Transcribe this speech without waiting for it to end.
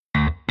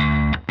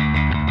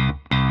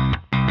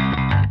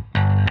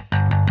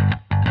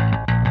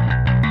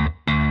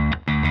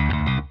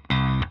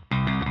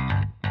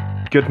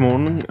Good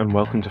morning and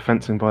welcome to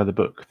Fencing by the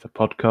Book, the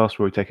podcast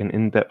where we take an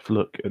in-depth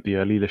look at the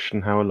early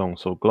Lichtenauer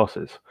longsword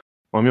glosses.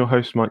 I'm your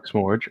host Mike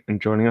Smorridge,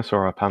 and joining us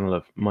are our panel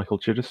of Michael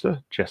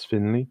Chidester, Jess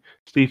Finley,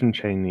 Stephen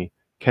Cheney,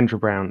 Kendra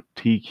Brown,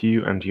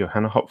 TQ and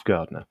Johanna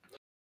Hopfgardner.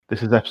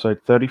 This is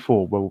episode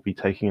 34, where we'll be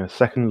taking a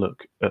second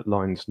look at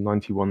lines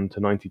 91 to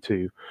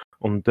 92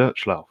 on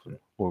Durchlaufen,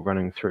 or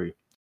running through.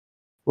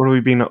 What have we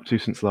been up to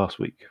since last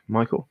week?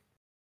 Michael?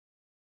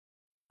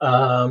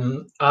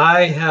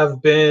 I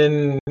have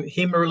been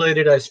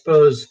HEMA-related, I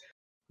suppose,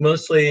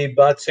 mostly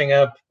boxing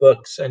up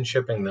books and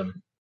shipping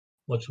them,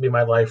 which will be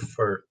my life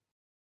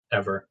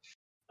forever.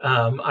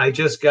 I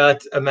just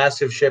got a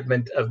massive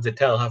shipment of the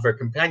Talhofer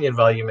Companion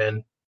volume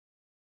in,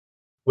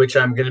 which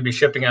I'm going to be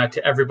shipping out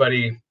to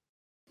everybody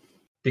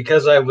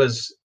because I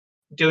was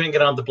doing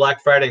it on the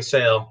Black Friday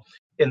sale.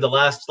 In the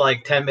last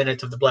 10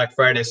 minutes of the Black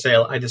Friday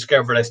sale, I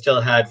discovered I still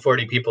had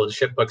 40 people to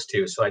ship books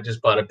to, so I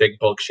just bought a big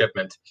bulk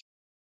shipment.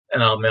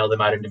 And I'll mail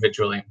them out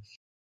individually.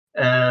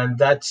 And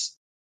that's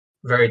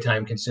very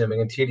time-consuming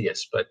and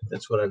tedious, but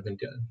that's what I've been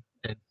doing.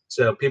 And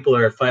so people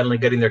are finally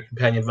getting their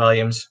companion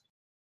volumes.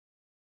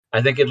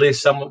 I think at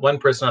least one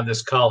person on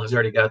this call has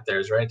already got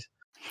theirs, right?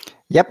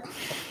 Yep.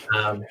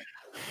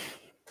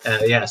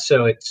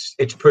 So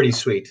it's pretty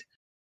sweet.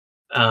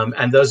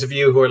 And those of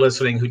you who are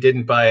listening who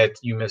didn't buy it,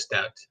 you missed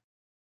out.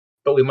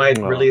 But we might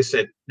release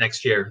it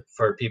next year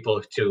for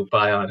people to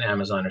buy on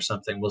Amazon or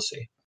something. We'll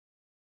see.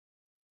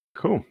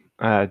 Cool.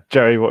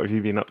 Jerry, what have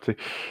you been up to?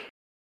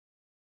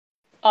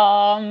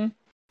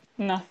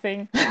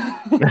 Nothing.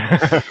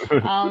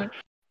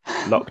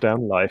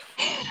 Lockdown life.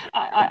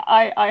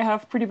 I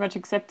have pretty much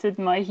accepted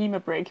my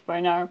HEMA break by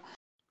now.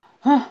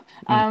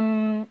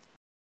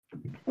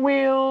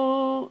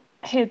 We'll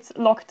hit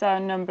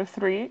lockdown number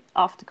 3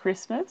 after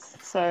Christmas,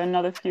 so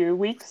another few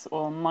weeks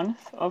or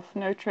month of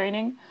no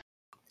training.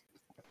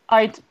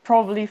 I'd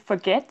probably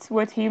forget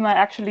what HEMA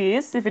actually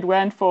is if it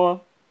weren't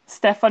for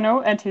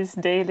Stefano and his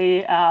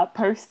daily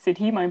posts in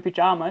HEMA in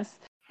pajamas,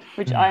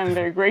 which I am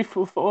very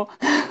grateful for.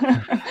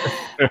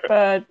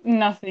 But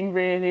nothing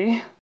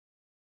really.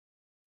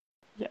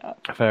 Yeah.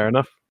 Fair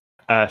enough.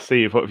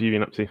 Steve, what have you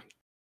been up to?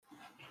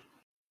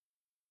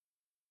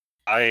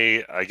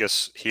 I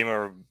guess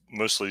HEMA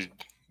mostly,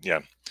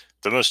 yeah.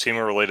 The most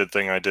HEMA related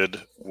thing I did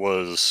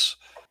was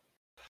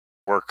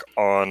work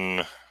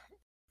on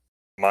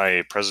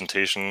my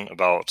presentation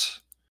about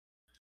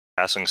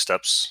passing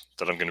steps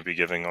that I'm going to be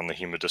giving on the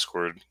HEMA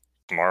Discord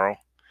tomorrow.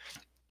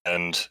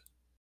 And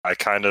I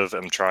kind of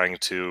am trying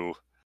to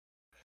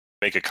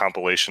make a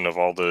compilation of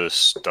all the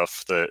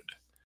stuff that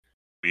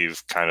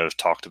we've kind of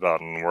talked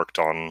about and worked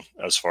on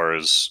as far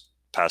as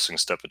passing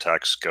step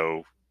attacks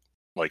go,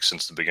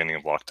 since the beginning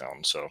of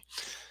lockdown. So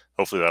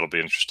hopefully that'll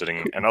be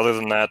interesting. And other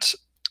than that,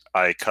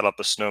 I cut up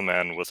a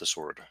snowman with a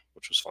sword,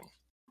 which was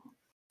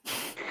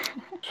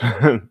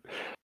fun.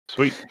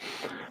 Sweet.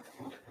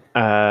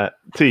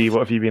 T, what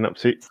have you been up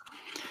to?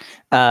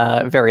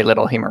 Very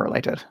little HEMA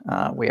related.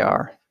 We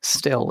are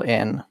still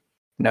in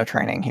no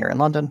training here in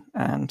London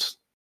and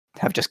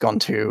have just gone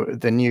to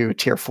the new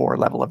tier 4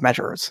 level of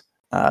measures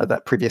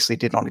that previously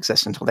did not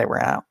exist until they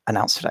were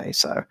announced today.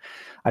 So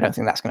I don't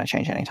think that's going to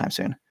change anytime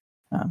soon.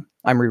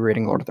 I'm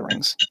rereading Lord of the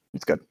Rings.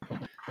 It's good.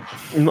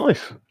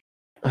 Nice.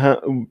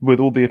 With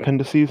all the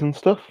appendices and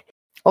stuff?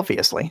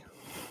 Obviously.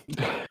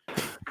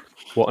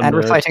 And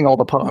reciting all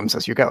the poems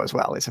as you go as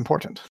well is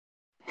important.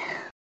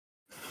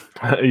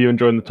 Are you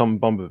enjoying the Tom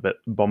Bombardier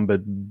Badil?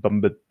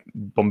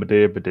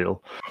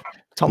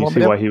 Tom you Bombadil?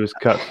 See why he was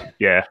cut?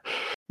 Yeah.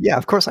 Yeah,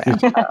 of course I am.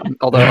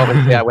 Although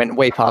obviously I went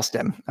way past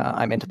him.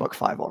 I'm into book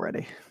 5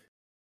 already.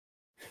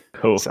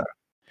 Cool. So,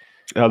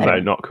 anyway, no,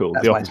 not cool.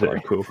 The opposite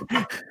of cool.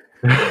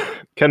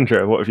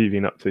 Kendra, what have you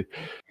been up to?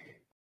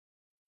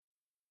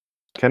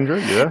 Kendra,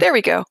 you there? There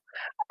we go.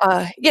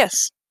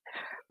 Yes.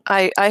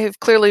 I have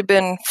clearly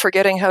been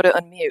forgetting how to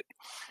unmute.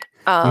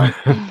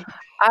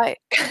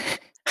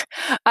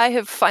 I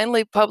have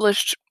finally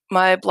published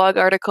my blog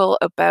article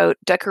about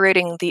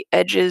decorating the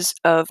edges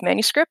of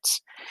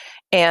manuscripts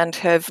and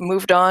have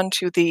moved on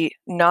to the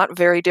not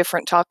very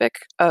different topic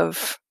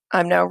of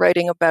I'm now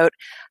writing about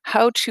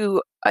how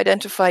to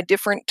identify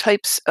different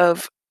types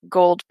of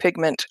gold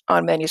pigment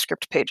on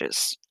manuscript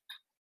pages.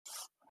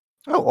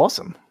 Oh,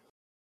 awesome.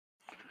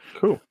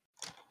 Cool.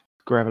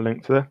 Grab a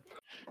link to there.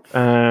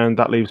 And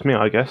that leaves me,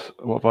 I guess.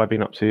 What have I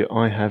been up to?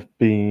 I have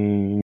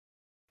been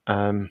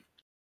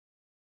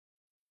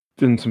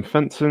doing some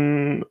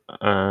fencing,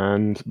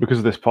 and because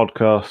of this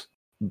podcast,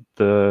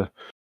 the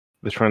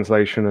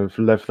translation of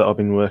Lev that I've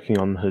been working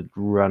on had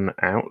run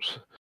out.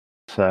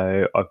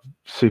 So I've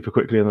super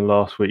quickly in the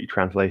last week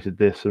translated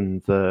this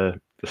and the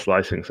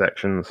slicing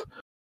sections,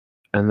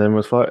 and then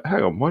was like,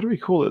 hang on, why do we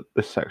call it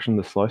this section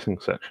the slicing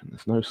section?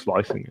 There's no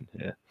slicing in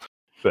here.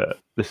 But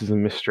this is a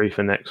mystery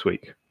for next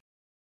week.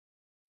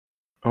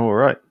 All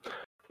right.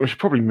 We should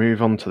probably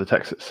move on to the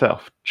text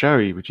itself.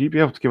 Joey, would you be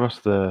able to give us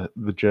the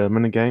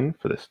German again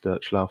for this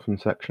Durchlaufen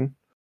section?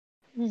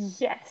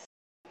 Yes.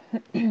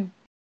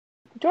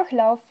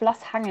 Durchlauf,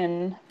 lass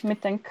hangen,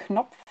 mit dein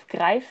Knopf,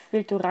 greif,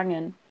 wild du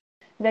rangen.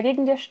 Wer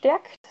gegen dir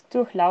stärkt,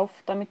 durchlauf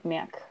damit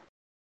Merk.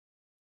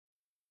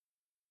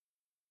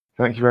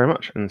 Thank you very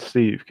much. And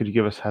Steve, could you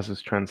give us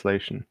Hazard's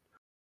translation?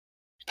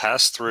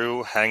 Pass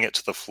through, hang it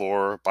to the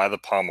floor, by the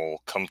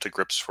pommel, come to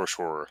grips for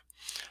sure.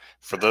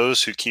 For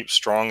those who keep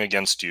strong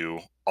against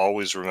you,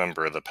 always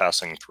remember the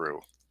passing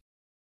through.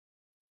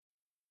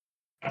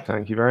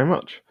 Thank you very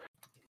much.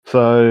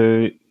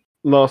 So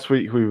last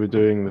week we were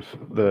doing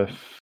the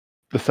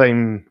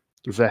same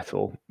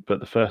Zettel, but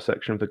the first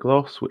section of the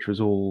gloss, which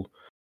was all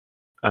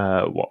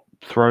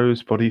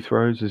body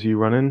throws as you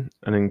run in,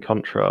 and in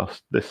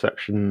contrast, this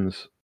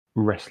section's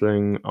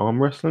wrestling,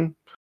 arm wrestling.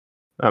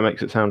 That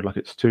makes it sound like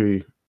it's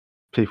two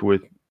people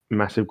with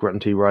massive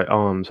grunty right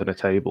arms at a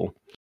table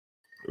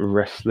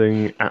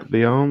wrestling at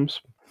the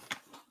arms.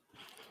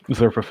 Is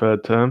there a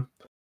preferred term?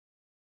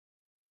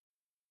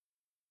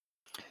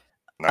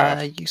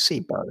 You see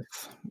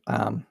both.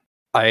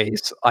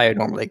 I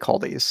normally call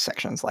these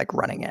sections like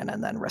running in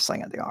and then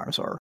wrestling at the arms,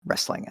 or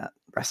wrestling at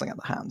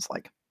the hands.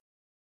 Like,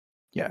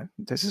 yeah,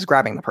 this is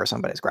grabbing the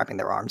person, but it's grabbing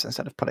their arms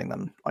instead of putting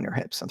them on your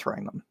hips and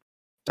throwing them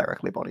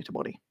directly body to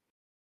body.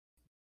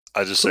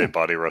 I just say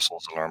body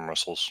wrestles and arm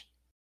wrestles.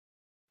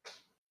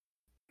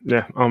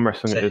 Yeah, arm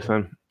wrestling it is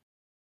then.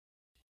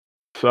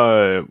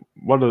 So,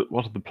 what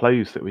are the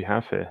plays that we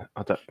have here?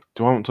 Do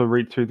I want to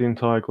read through the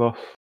entire gloss?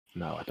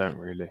 No, I don't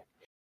really.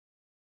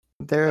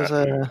 There's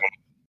a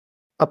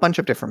bunch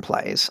of different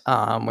plays,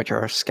 which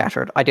are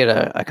scattered. I did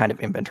a kind of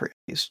inventory of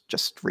these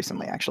just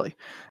recently, actually.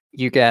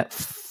 You get,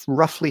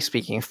 roughly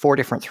speaking, 4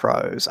 different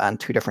throws and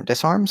 2 different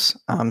disarms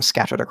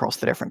scattered across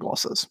the different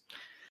glosses.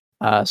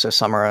 So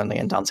some are only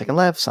in Dancing and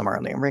Lev, some are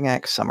only in Ring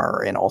X, some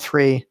are in all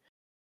 3.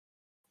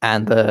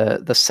 And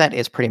the set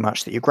is pretty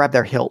much that you grab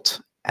their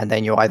hilt, and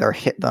then you either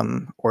hit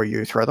them or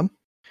you throw them.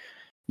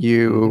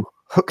 You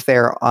hook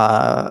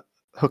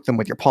them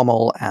with your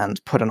pommel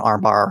and put an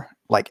armbar,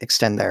 like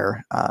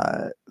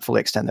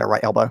fully extend their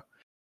right elbow,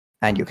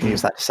 and you can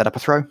use that to set up a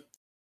throw.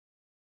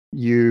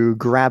 You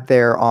grab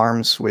their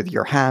arms with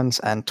your hands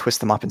and twist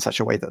them up in such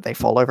a way that they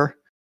fall over,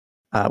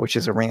 which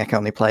is a Ring X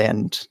only play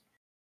and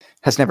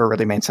has never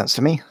really made sense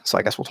to me, so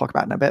I guess we'll talk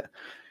about it in a bit.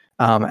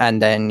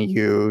 And then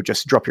you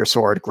just drop your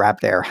sword, grab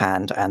their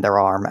hand and their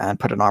arm, and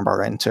put an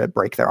armbar in to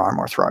break their arm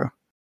or throw.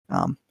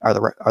 Are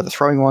the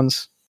throwing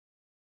ones.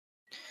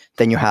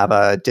 Then you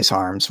have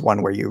disarms,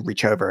 one where you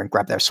reach over and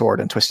grab their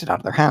sword and twist it out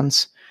of their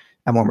hands,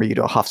 and one where you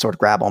do a half sword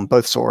grab on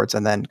both swords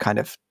and then kind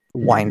of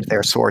wind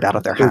their sword out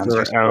of their hands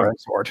just for a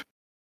sword.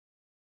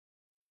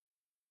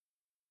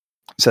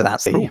 So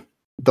that's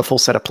the full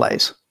set of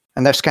plays.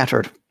 And they're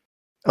scattered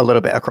a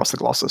little bit across the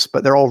glosses,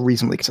 but they're all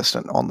reasonably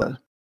consistent on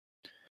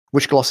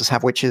which glosses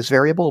have which is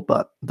variable,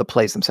 but the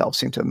plays themselves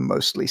seem to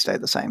mostly stay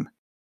the same.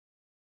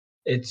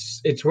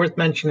 It's worth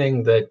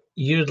mentioning that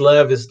Yud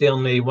Lev is the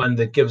only one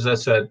that gives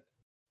us a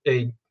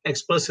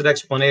explicit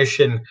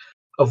explanation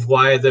of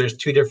why there's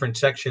 2 different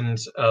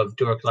sections of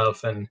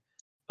Durchlaufen,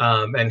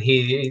 and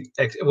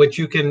which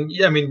you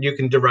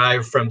can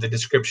derive from the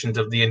descriptions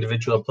of the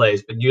individual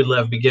plays. But Yud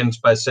Lev begins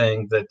by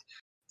saying that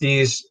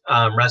these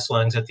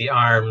wrestlings at the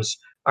arms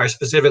are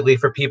specifically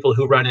for people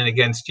who run in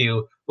against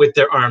you with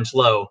their arms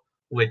low,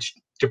 which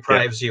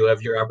deprives you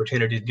of your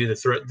opportunity to do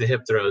the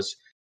hip throws,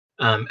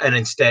 and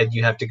instead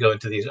you have to go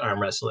into these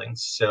arm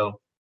wrestlings.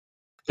 So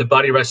the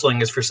body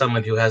wrestling is for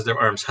someone who has their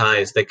arms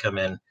high as they come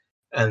in,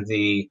 and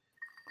the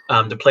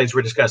plays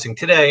we're discussing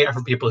today are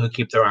for people who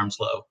keep their arms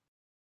low.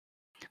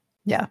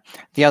 Yeah.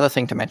 The other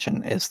thing to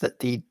mention is that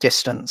the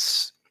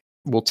distance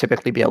will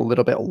typically be a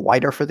little bit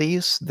wider for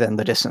these than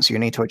the distance you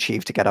need to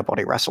achieve to get a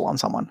body wrestle on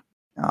someone.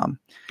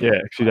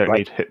 Because you don't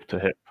need hip to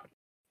hip.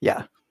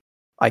 Yeah.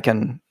 I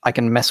can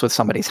mess with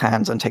somebody's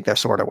hands and take their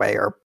sword away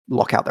or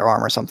lock out their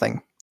arm or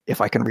something if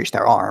I can reach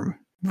their arm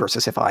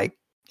versus if I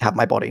have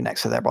my body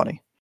next to their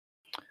body.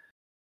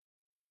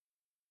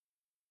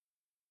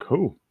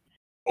 Cool.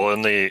 Well,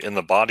 in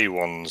the body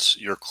ones,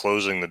 you're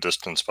closing the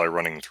distance by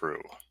running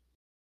through.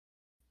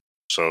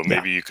 So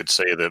maybe you could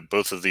say that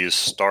both of these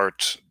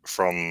start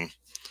from,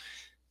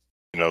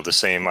 the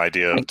same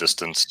idea of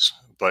distance,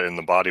 but in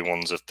the body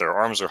ones, if their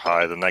arms are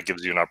high, then that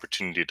gives you an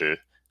opportunity to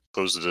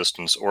close the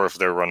distance. Or if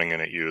they're running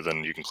in at you,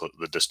 then you can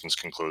the distance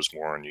can close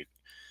more, and you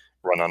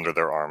run under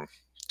their arm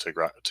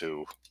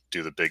to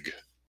do the big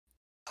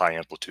high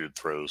amplitude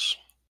throws.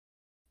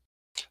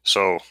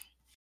 So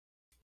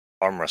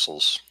arm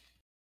wrestles.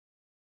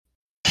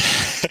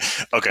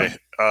 Okay.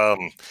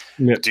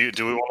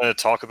 Do we want to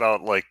talk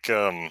about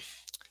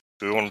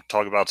do we want to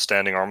talk about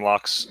standing arm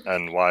locks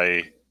and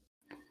why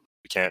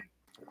we can't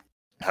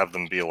have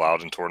them be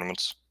allowed in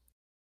tournaments?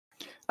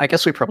 I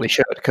guess we probably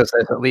should, because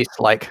there's at least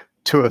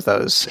 2 of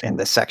those in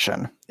this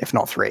section, if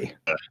not 3.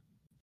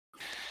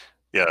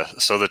 Yeah.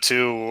 So the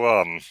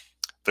 2,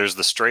 there's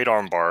the straight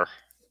arm bar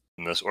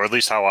in this, or at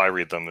least how I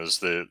read them is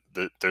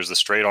there's the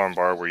straight arm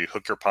bar where you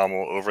hook your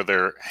pommel over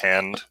their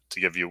hand to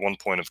give you 1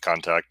 point of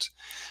contact.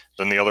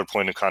 Then the other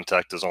point of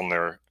contact is on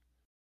their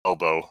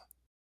elbow,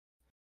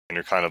 and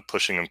you're kind of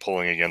pushing and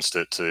pulling against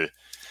it to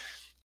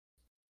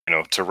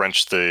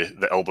wrench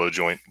the elbow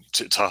joint,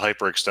 to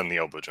hyperextend the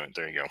elbow joint.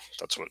 There you go.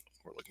 That's what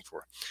we're looking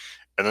for.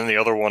 And then the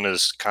other one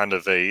is kind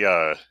of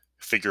a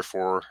figure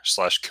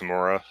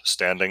 4/Kimura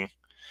standing,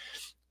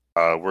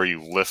 where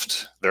you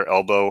lift their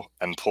elbow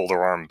and pull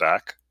their arm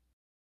back.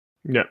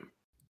 Yeah.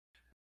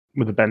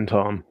 With a bent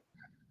arm.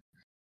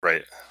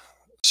 Right.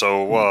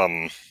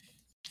 So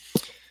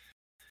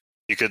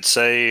you could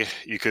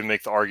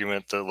make the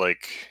argument that,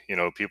 like,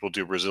 people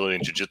do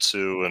Brazilian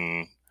Jiu-Jitsu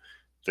and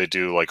they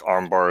do like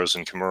arm bars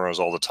and kimuras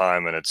all the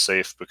time, and it's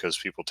safe because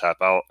people tap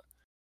out.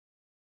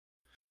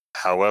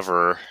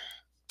 However,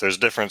 there's a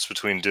difference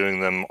between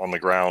doing them on the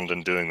ground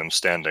and doing them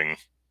standing.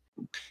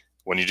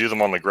 When you do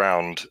them on the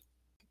ground,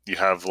 you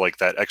have like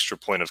that extra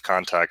point of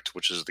contact,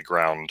 which is the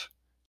ground,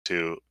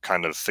 to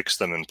kind of fix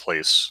them in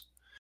place.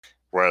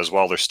 Whereas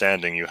while they're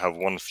standing, you have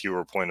one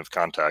fewer point of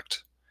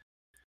contact.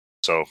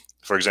 So,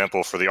 for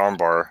example, for the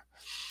armbar,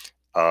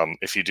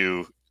 if you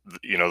do,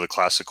 the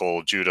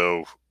classical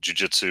judo,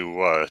 jiu-jitsu,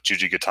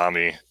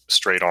 jujigatami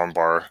straight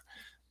armbar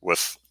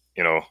with,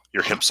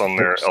 your hips on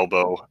their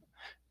elbow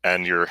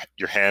and your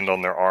hand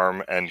on their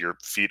arm and your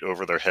feet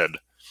over their head.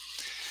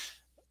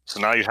 So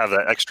now you have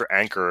that extra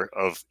anchor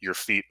of your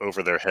feet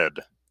over their head.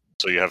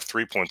 So you have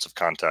 3 points of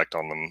contact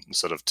on them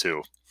instead of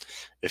 2.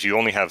 If you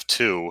only have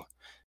 2,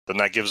 then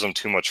that gives them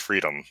too much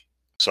freedom.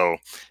 So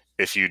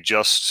if you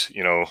just,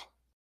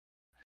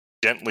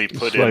 gently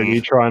put slowly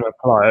in... try and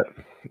apply it.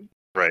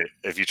 Right.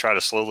 If you try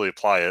to slowly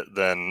apply it,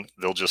 then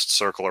they'll just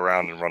circle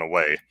around and run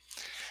away.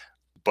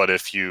 But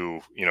if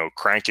you,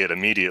 crank it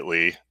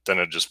immediately, then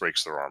it just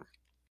breaks their arm.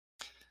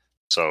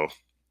 So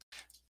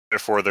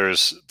therefore,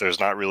 there's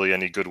not really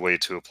any good way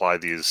to apply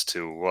these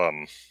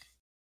to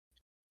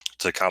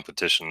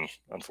competition,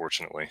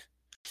 unfortunately.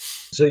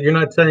 So you're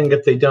not saying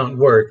that they don't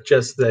work,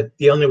 just that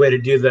the only way to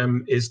do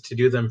them is to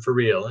do them for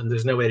real, and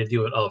there's no way to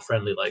do it all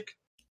friendly-like.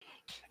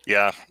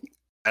 Yeah,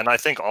 and I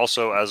think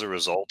also as a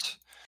result,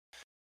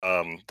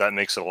 that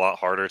makes it a lot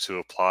harder to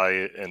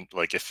apply. And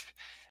like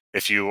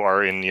if you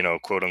are in,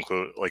 quote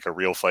unquote, like a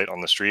real fight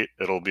on the street,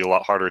 it'll be a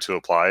lot harder to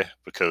apply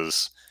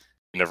because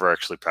you never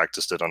actually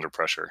practiced it under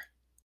pressure.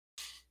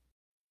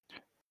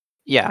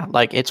 Yeah,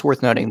 like it's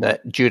worth noting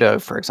that judo,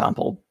 for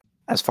example,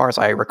 as far as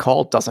I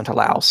recall, doesn't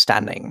allow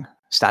standing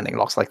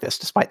locks like this,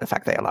 despite the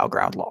fact they allow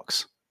ground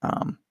locks.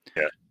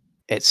 Yeah,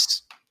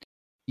 it's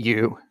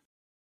you.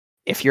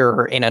 If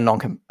you're in a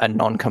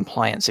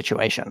non-compliant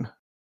situation,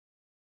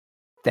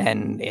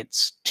 then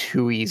it's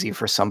too easy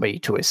for somebody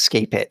to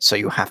escape it. So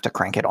you have to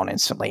crank it on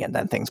instantly, and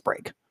then things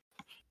break.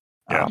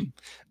 Yeah,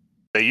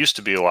 they used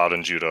to be allowed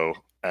in judo,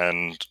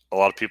 and a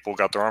lot of people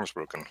got their arms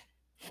broken,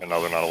 and now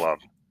they're not allowed.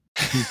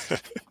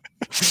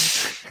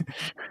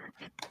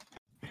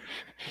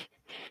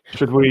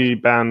 Should we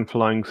ban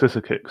flying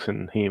scissor kicks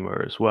in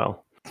HEMA as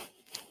well?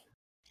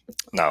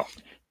 No,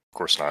 of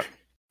course not.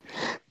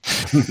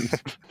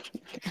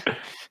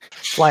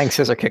 Flying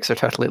scissor kicks are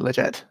totally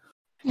legit.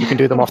 You can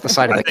do them off the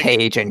side of the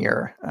cage in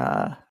your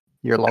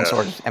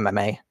longsword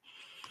MMA.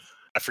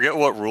 I forget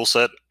what rule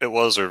set it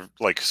was, or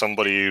like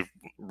somebody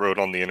wrote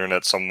on the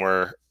internet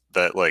somewhere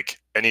that like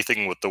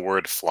anything with the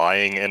word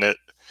flying in it,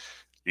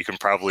 you can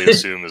probably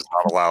assume is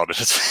not allowed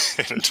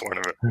in a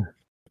tournament.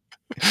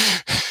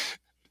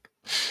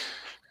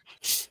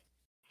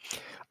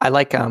 I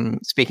like,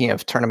 speaking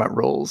of tournament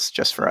rules,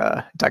 just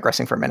for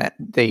digressing for a minute,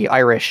 the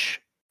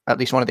Irish, at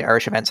least one of the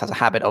Irish events, has a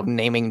habit of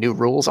naming new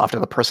rules after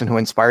the person who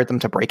inspired them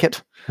to break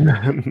it,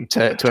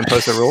 to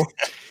impose the rule.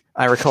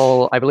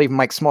 I believe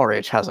Mike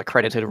Smallridge has a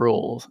credited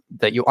rule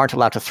that you aren't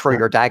allowed to throw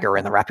your dagger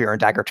in the Rapier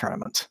and Dagger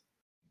tournament.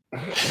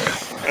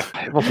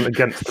 It wasn't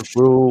against the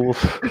rules.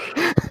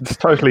 It's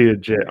totally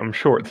legit. I'm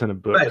sure it's in a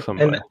book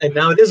somewhere. And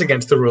now it is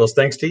against the rules,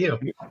 thanks to you.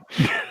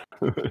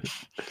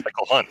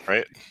 Michael Hunt,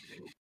 right?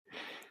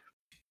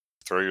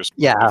 Throw your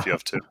yeah. If you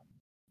have to.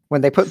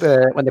 When they put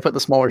the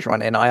Smallridge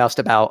one in, I asked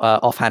about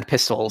offhand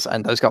pistols,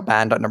 and those got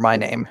banned under my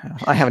name.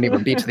 I haven't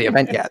even been to the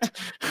event yet.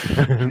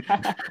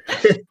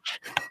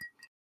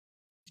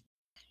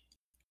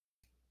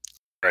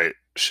 Right.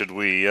 Should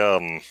we?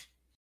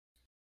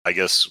 I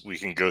guess we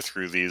can go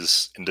through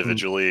these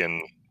individually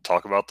and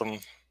talk about them.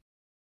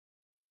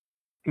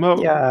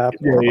 Well, yeah.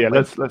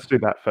 Let's do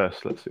that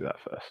first.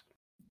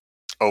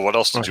 Oh, what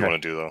else did you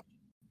want to do though?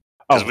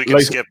 Because we can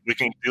skip. We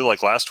can do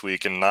like last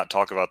week and not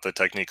talk about the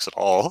techniques at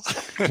all.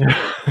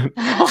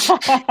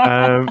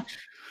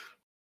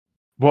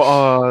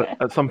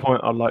 At some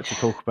point, I'd like to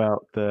talk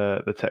about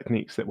the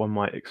techniques that one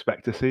might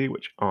expect to see,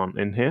 which aren't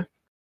in here.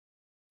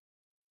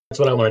 That's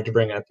what I wanted to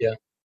bring up. Yeah.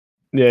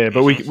 Yeah,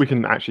 but we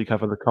can actually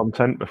cover the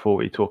content before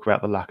we talk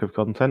about the lack of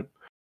content.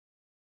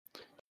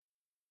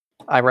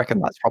 I reckon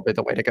that's probably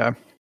the way to go.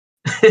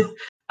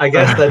 I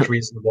guess that's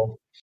reasonable.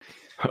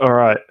 All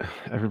right,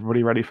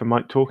 everybody ready for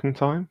mic talking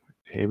time?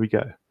 Here we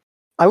go.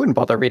 I wouldn't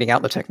bother reading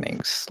out the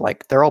techniques.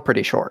 Like, they're all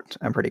pretty short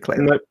and pretty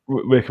clear. No,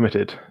 we're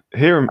committed.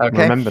 Here,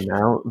 okay. Remember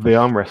now, the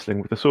arm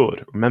wrestling with the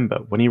sword. Remember,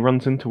 when he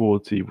runs in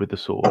towards you with the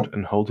sword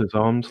and hold his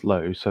arms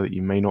low so that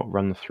you may not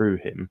run through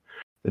him,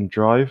 then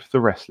drive the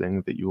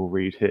wrestling that you will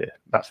read here.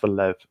 That's the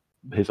lev.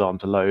 His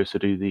arms are low, so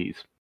do these.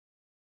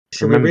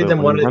 Should we read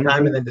them one at a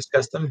time and then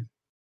discuss them,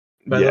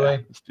 by the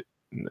way?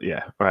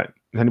 Yeah, right.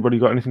 Anybody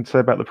got anything to say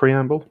about the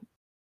preamble?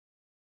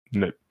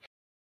 No.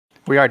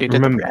 We already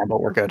did Remember- the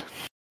preamble. We're good.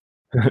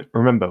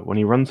 Remember, when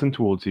he runs in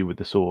towards you with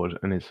the sword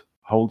and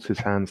holds his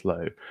hands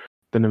low,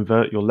 then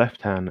invert your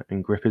left hand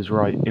and grip his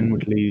right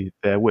inwardly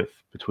therewith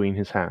between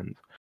his hands,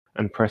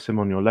 and press him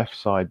on your left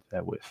side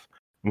therewith,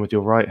 and with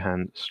your right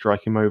hand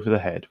strike him over the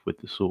head with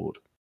the sword.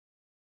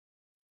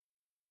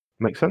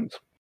 Make sense?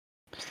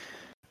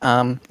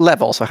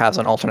 Lev also has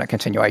an alternate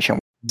continuation.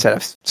 Instead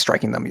of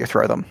striking them, you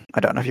throw them. I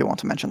don't know if you want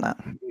to mention that.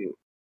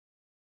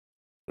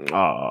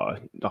 I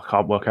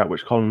can't work out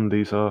which column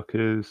these are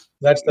because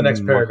That's the next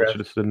Michael paragraph.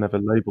 should have never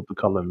labelled the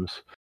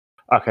columns.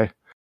 Okay.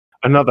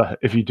 Another,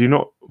 if you do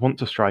not want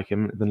to strike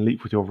him, then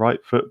leap with your right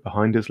foot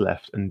behind his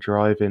left and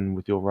drive in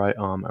with your right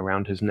arm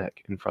around his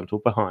neck, in front or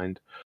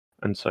behind,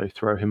 and so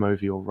throw him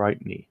over your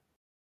right knee.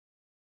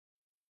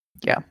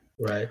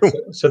 Right.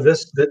 So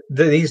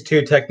these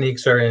two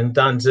techniques are in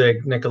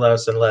Danzig,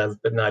 Nikolaus, and Lev,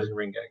 but not in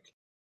Ringeg.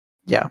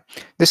 Yeah,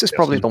 this is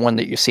probably the one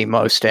that you see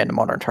most in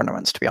modern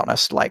tournaments, to be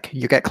honest. Like,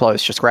 you get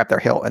close, just grab their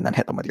hilt, and then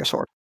hit them with your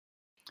sword.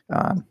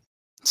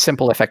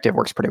 Simple, effective,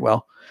 works pretty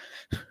well.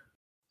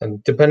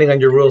 And depending on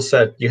your rule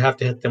set, you have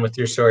to hit them with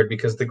your sword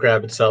because the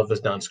grab itself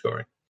is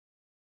non-scoring.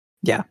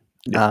 Yeah.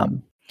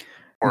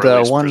 Or the at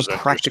least one present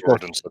practical- your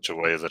sword in such a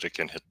way that it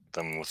can hit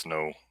them with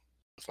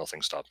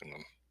nothing stopping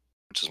them,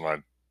 which is my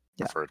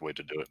preferred way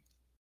to do it.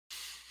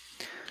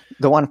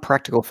 The one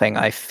practical thing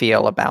I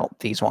feel about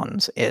these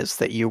ones is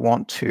that you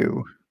want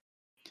to,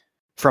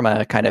 from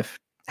a kind of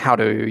how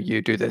do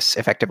you do this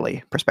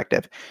effectively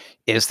perspective,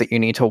 is that you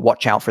need to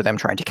watch out for them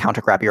trying to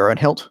counter grab your own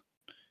hilt,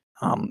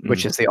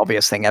 which is the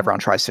obvious thing everyone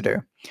tries to do.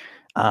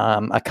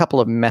 A couple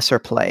of Messer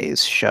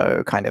plays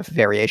show kind of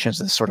variations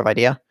of this sort of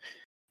idea,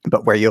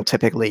 but where you'll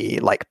typically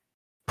like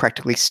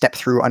practically step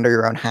through under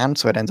your own hand,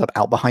 so it ends up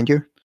out behind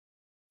you.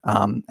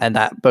 And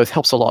that both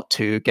helps a lot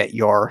to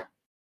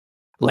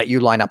let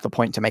you line up the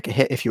point to make a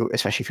hit,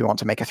 especially if you want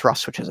to make a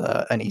thrust, which is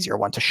an easier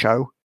one to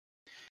show.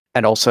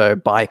 And also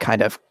by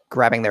kind of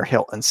grabbing their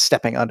hilt and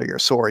stepping under your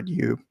sword,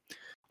 you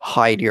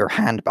hide your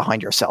hand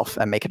behind yourself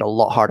and make it a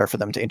lot harder for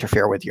them to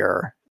interfere with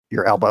your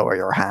elbow or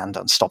your hand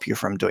and stop you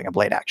from doing a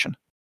blade action,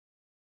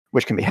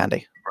 which can be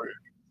handy.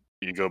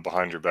 You go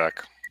behind your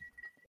back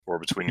or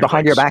between your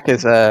Behind legs. your back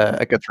is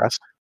a good thrust.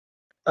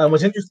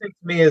 What's interesting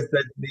to me is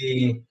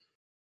that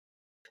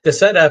the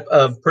setup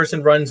of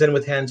person runs in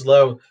with hands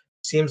low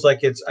seems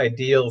like it's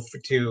ideal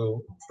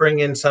to bring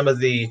in some of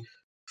the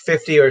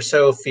 50 or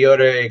so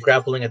Fiore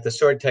grappling at the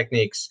sword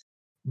techniques,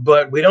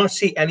 but we don't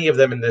see any of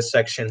them in this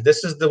section.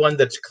 This is the one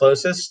that's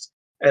closest,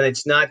 and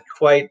it's not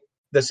quite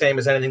the same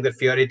as anything that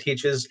Fiore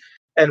teaches.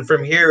 And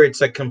from here,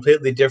 it's a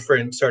completely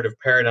different sort of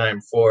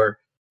paradigm for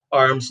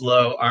arms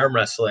low arm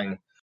wrestling,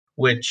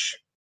 which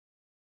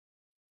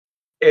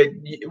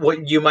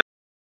what you might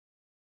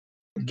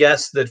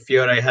guess that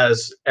Fiore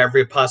has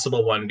every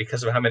possible one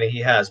because of how many he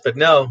has, but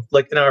no,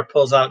 Lichtenauer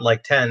pulls out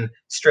like 10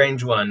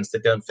 strange ones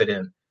that don't fit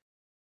in.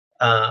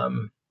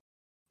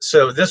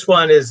 So this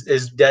one is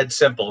dead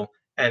simple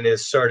and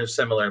is sort of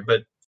similar,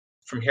 but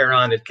from here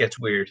on it gets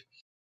weird.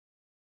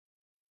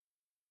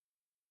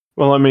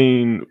 Well, I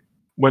mean,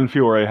 when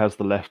Fiore has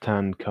the left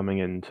hand coming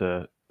in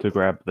to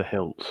grab the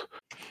hilt,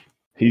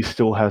 he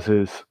still has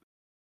his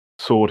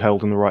sword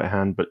held in the right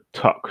hand but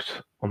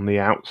tucked on the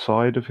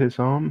outside of his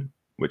arm,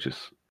 which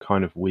is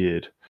kind of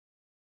weird.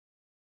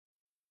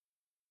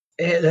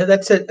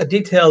 That's a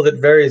detail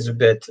that varies a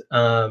bit.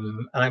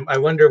 I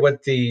wonder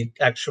what the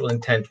actual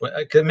intent was.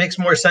 It makes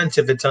more sense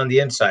if it's on the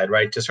inside,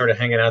 right? Just sort of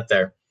hanging out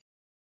there.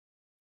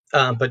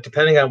 But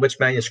depending on which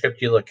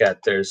manuscript you look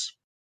at, the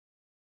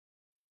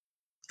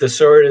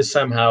sword is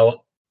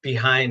somehow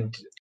behind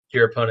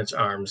your opponent's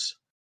arms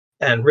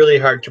and really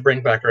hard to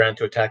bring back around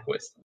to attack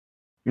with.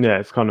 Yeah,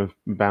 it's kind of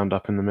bound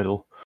up in the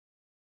middle.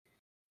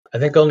 I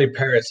think only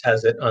Paris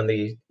has it on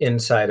the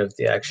inside of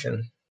the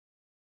action.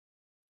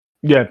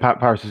 Yeah,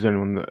 Paris is the only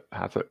one that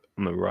has it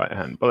on the right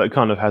hand, but it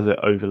kind of has it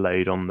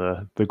overlaid on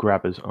the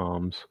grabber's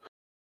arms.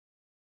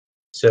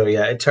 So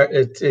yeah,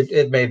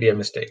 it may be a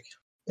mistake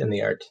in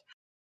the art.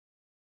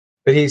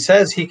 But he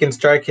says he can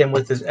strike him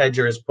with his edge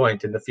or his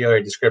point in the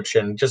Fiore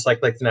description, just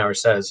like Lichtenauer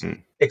says,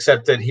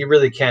 except that he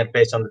really can't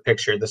based on the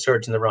picture. The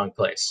sword's in the wrong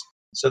place.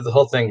 So the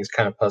whole thing is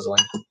kind of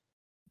puzzling.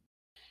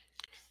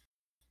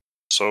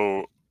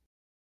 So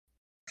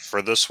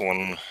for this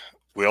one,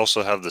 we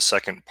also have the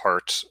second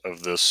part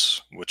of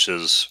this, which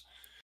is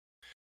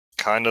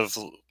kind of,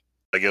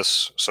 I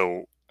guess,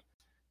 so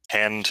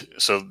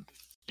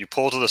you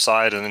pull to the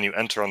side and then you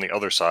enter on the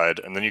other side,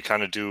 and then you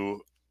kind of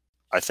do,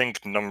 I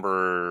think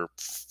number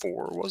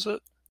 4, was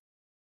it?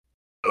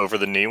 Over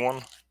the knee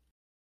one?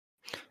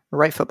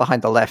 Right foot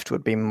behind the left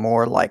would be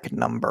more like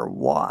number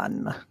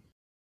 1.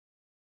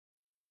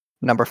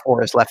 Number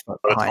 4 is left foot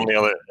behind.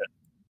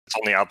 It's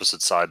on the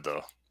opposite side,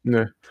 though.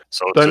 Yeah.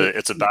 So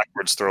it's a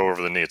backwards throw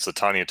over the knee. It's the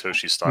Tanya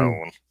Toshi style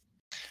one.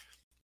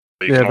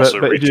 But you can but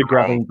also if you're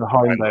grabbing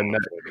behind their them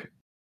neck,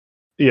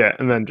 yeah,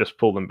 and then just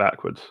pull them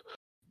backwards.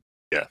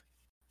 Yeah.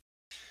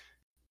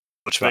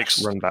 Which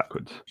Run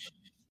backwards.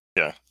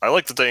 Yeah, I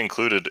like that they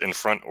included in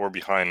front or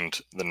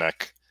behind the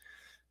neck,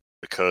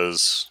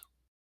 because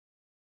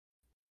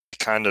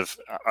kind of,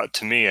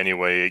 to me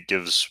anyway, it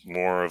gives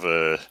more of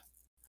a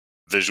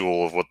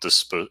visual of what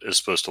this is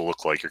supposed to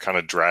look like. You're kind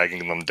of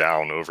dragging them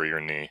down over your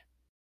knee.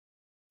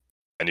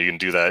 And you can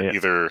do that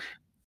either,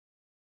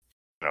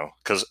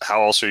 because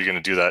how else are you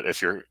going to do that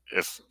if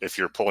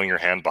you're pulling your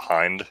hand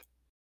behind?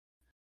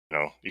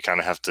 You kind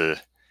of have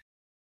to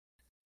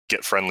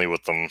get friendly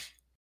with them,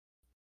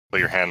 put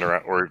your hand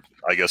around, or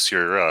I guess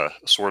your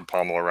sword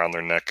pommel around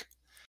their neck,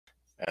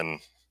 and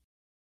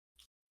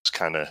just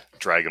kind of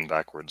drag them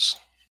backwards.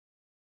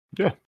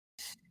 Yeah.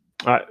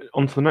 All right,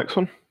 on to the next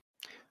one.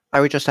 I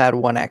would just add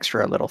one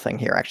extra little thing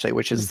here, actually,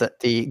 which is that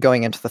the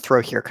going into the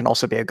throw here can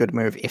also be a good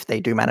move if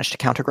they do manage to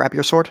counter grab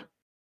your sword,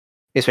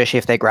 especially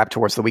if they grab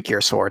towards the weak of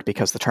your sword,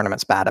 because the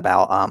tournament's bad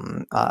about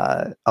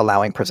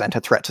allowing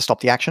presented threat to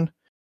stop the action.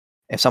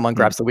 If someone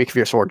grabs the weak of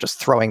your sword, just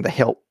throwing the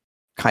hilt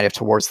kind of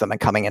towards them and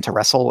coming into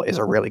wrestle is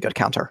a really good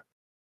counter,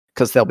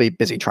 because they'll be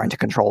busy trying to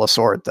control a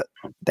sword that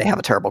they have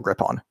a terrible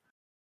grip on,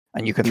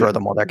 and you can throw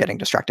them while they're getting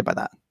distracted by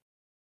that.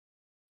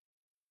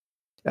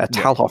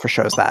 Talhofer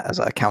shows that as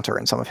a counter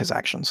in some of his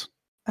actions,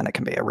 and it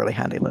can be a really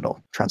handy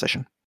little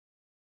transition.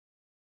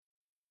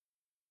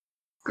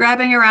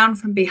 Grabbing around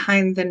from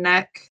behind the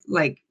neck,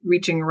 like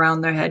reaching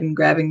around their head and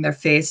grabbing their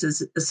face,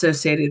 is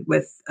associated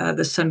with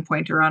the sun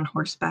pointer on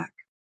horseback.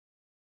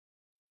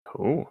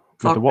 Cool.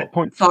 With the what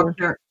point?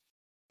 Faulkner.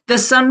 The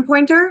sun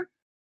pointer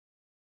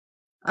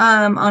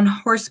on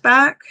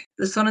horseback,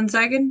 the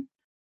Sonnenzeigen.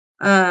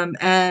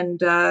 And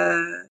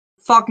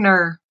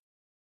Faulkner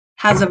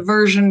has a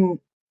version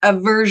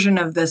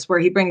of this where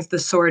he brings the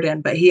sword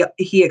in, but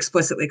he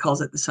explicitly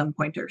calls it the sun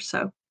pointer.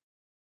 So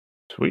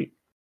sweet.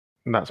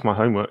 That's my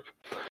homework.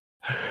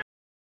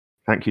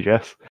 Thank you,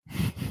 Jess.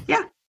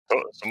 Yeah.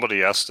 Oh,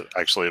 somebody asked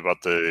actually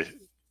about the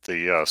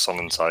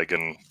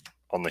Sonnenzeigen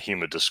on the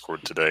HEMA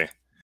Discord today.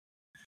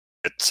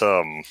 It's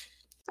nice.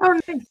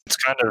 It's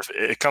kind of,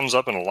 it comes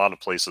up in a lot of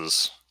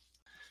places.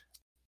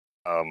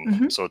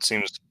 So it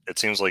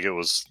seems like it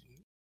was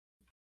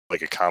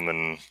like a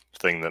common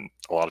thing that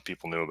a lot of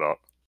people knew about,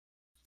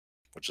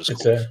 which is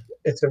cool.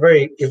 It's a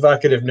very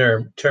evocative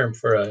term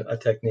for a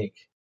technique.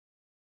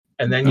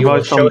 And then you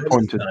will show him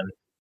the sun.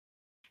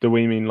 Do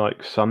we mean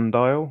like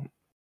sundial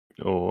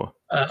or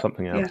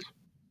something else?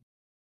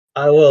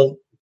 Yeah.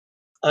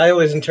 I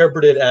always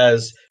interpret it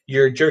as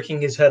you're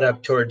jerking his head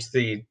up towards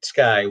the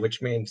sky,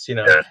 which means,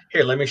 here,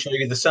 let me show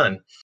you the sun.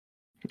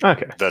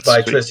 Okay.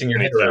 By twisting your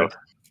head around.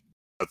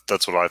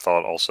 That's what I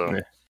thought also.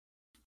 Yeah.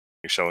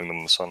 You're showing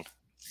them the sun.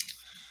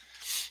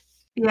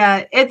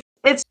 Yeah,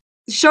 it's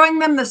showing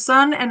them the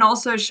sun and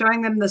also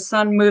showing them the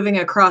sun moving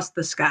across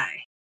the sky,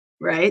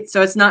 right?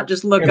 So it's not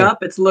just look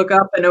up, it's look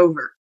up and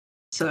over.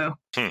 So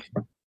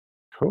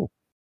cool.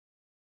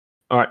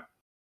 All right.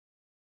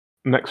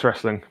 Next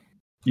wrestling.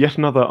 Yet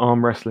another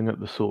arm wrestling at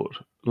the sword.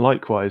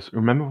 Likewise,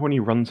 remember when he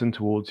runs in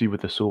towards you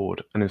with the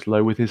sword and is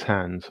low with his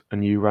hands,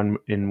 and you run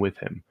in with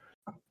him.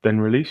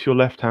 Then release your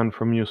left hand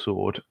from your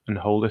sword and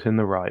hold it in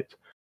the right,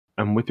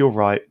 and with your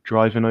right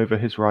drive in over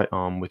his right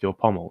arm with your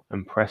pommel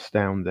and press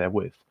down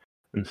therewith,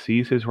 and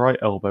seize his right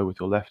elbow with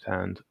your left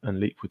hand and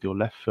leap with your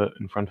left foot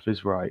in front of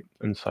his right,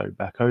 and so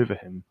back over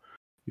him,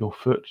 your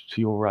foot to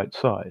your right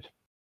side.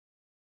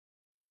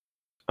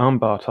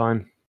 Armbar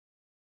time.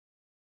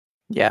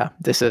 Yeah,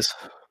 this is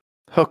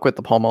hook with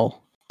the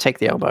pommel, take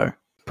the elbow,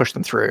 push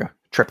them through,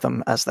 trip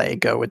them as they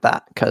go with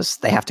that, because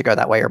they have to go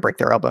that way or break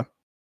their elbow.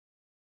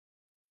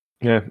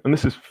 Yeah, and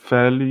this is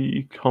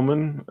fairly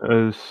common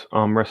as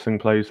arm wrestling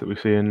plays that we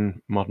see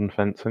in modern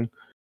fencing.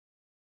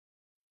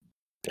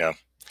 Yeah.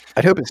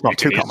 I'd hope it's not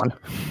too common.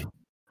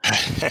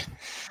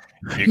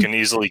 You can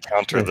easily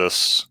counter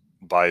this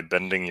by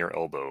bending your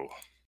elbow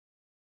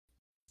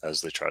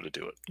as they try to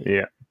do it.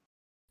 Yeah.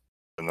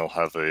 And they'll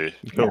have a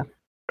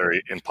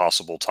very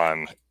impossible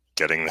time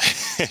getting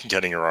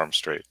your arm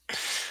straight.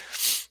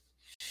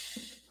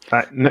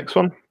 Next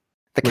one.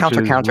 The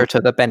counter to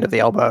the bend of the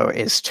elbow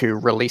is to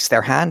release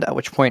their hand, at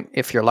which point,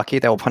 if you're lucky,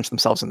 they will punch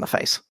themselves in the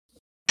face.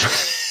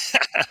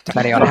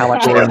 Depending on how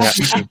much they're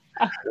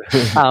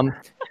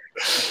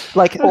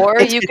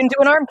or you can do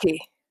an arm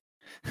key.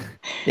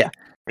 Yeah.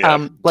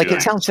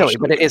 It sounds silly,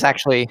 but it is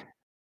actually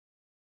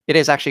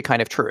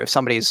kind of true. If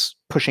somebody's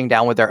pushing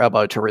down with their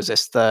elbow to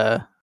resist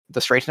the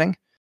straightening,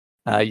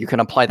 you can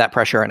apply that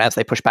pressure, and as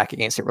they push back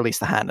against it, release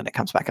the hand, and it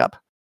comes back up.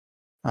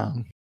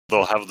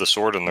 They'll have the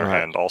sword in their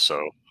hand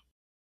also.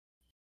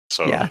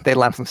 So yeah, they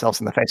lamp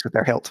themselves in the face with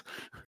their hilt.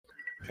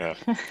 Yeah.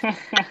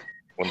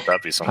 Wouldn't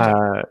that be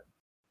something?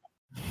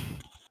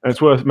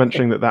 It's worth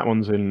mentioning that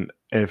one's in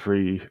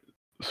every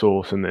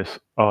source in this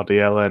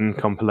RDLN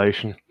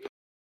compilation.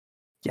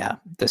 Yeah,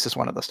 this is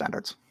one of the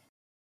standards.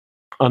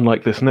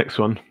 Unlike this next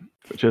one,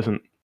 which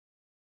isn't.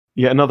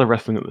 Yet another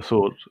wrestling at the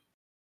sword.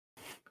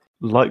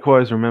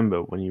 Likewise, remember,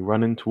 when you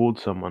run in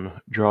towards someone,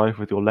 drive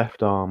with your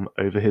left arm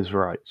over his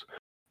right,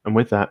 and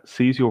with that,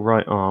 seize your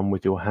right arm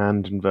with your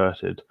hand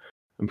inverted,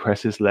 and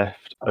press his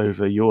left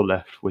over your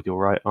left with your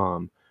right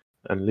arm,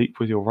 and leap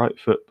with your right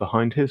foot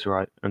behind his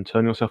right and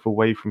turn yourself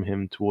away from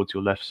him towards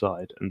your left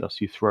side, and thus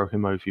you throw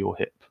him over your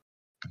hip.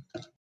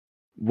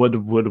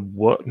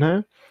 What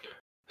now?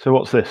 So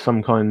what's this?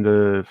 Some kind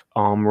of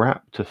arm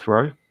wrap to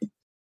throw?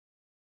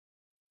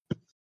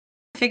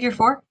 Figure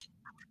 4?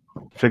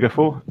 Figure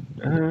 4?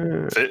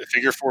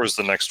 Figure 4 is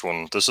the next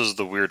one. This is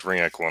the weird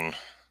ring-ek one.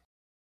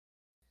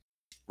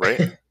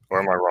 Right?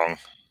 Or am I wrong?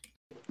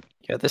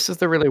 Yeah, this is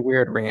the really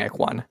weird ring-ek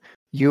one.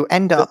 You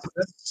end up...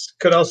 This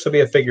could also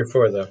be a figure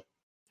 4, though.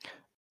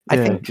 I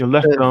think your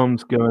left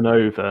arm's going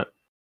over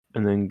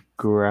and then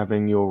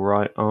grabbing your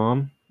right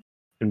arm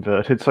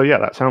inverted. So yeah,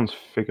 that sounds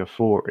figure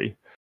 4-y.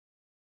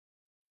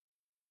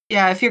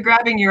 Yeah, if you're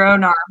grabbing your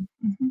own arm.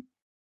 Mm-hmm.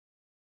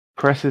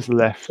 Press his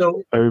left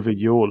over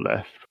your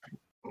left.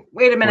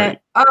 Wait a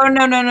minute. Wait. Oh,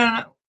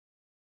 no.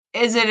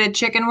 Is it a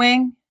chicken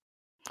wing?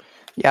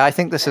 Yeah, I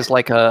think this is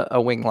like a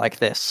wing like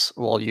this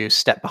while you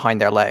step behind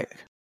their leg.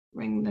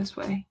 Wing this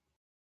way.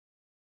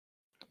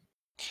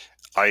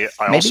 I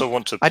also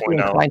want to point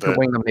out that... to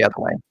wing them the other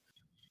way.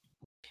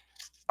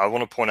 I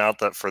want to point out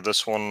that for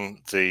this one,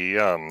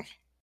 the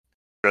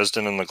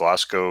Dresden and the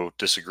Glasgow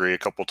disagree a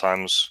couple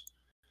times.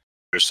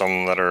 There's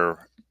some that are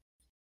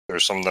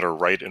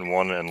right in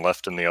one and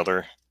left in the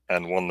other,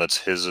 and one that's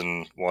his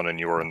in one and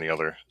your in the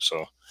other.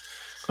 So,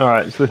 all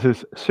right. So this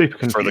is super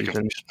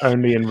confusing.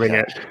 Only in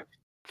ring-ek.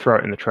 Throw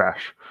it in the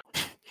trash.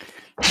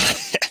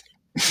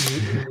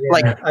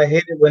 Yeah, I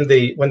hate it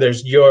when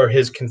there's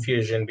his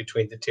confusion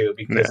between the two,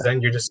 because then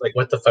you're just like,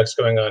 what the fuck's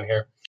going on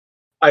here?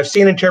 I've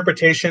seen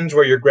interpretations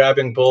where you're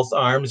grabbing both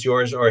arms,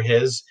 yours or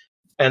his,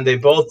 and they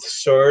both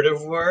sort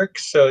of work,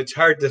 so it's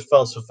hard to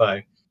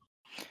falsify.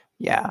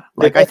 Yeah,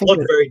 like I think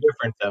look very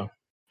different though.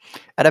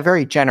 At a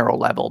very general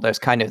level, there's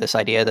kind of this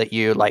idea that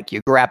you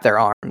grab their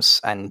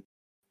arms and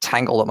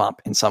tangle them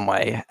up in some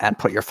way and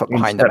put your foot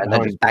behind them and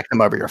then just back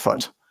them over your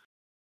foot.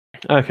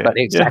 Okay. But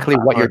exactly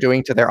what you're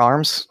doing to their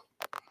arms,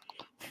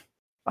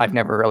 I've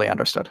never really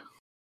understood.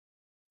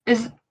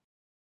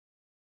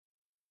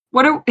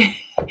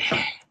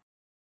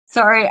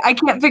 Sorry, I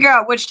can't figure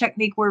out which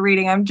technique we're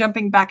reading. I'm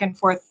jumping back and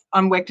forth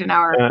on Wigton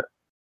Hour.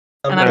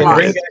 And I'm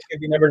lost. Ring-ek could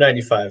be number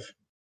 95.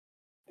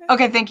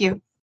 Okay, thank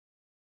you.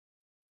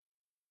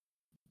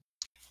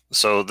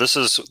 So this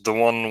is the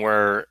one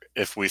where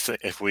if we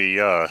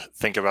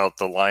think about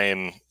the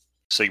lion,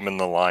 Sigmund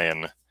the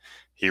Lion,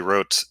 he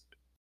wrote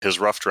his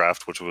rough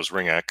draft, which was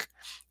ring-ek,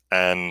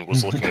 and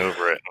was looking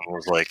over it and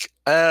was like,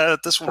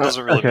 this one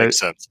doesn't really make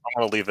sense.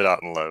 I'm going to leave it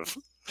out and live.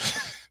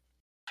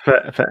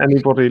 For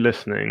anybody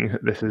listening,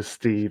 this is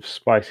Steve's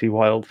spicy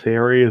wild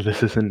theory.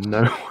 This is in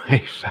no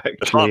way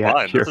factually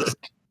accurate.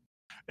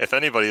 If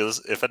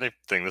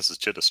anything, this is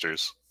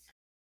Chittister's.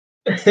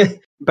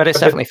 But it's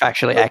definitely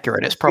factually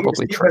accurate. It's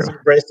probably true. He has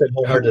embraced it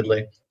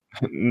wholeheartedly.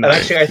 And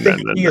actually, I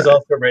think he has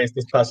also raised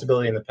this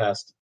possibility in the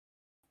past.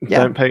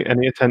 Don't pay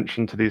any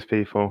attention to these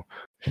people.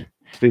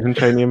 Stephen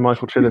Chaney and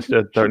Michael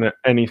Chittister don't know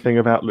anything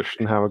about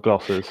Lichtenhauer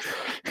glosses.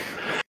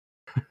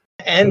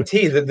 And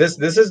this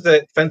is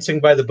the fencing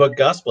by the book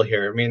gospel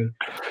here. I mean,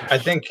 I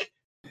think,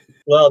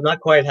 well, not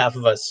quite half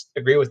of us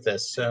agree with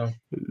this. So,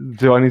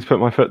 do I need to put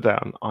my foot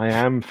down? I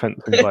am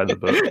fencing by the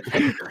book.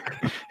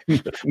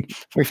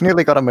 We've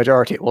nearly got a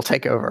majority. It will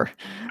take over.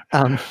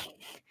 But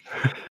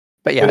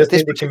yeah, this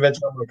need to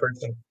convince one more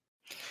person.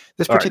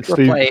 This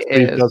particular play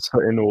does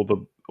put in all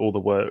the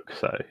work.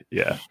 So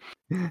yeah.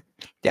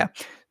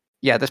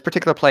 This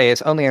particular play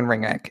is only in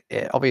ring-ek.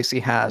 It obviously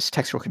has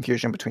textual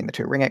confusion between the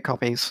two ring-ek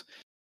copies.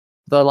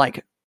 Though,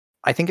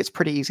 I think it's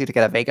pretty easy to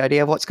get a vague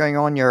idea of what's going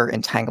on. You're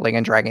entangling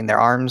and dragging their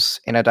arms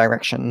in a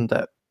direction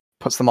that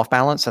puts them off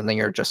balance, and then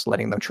you're just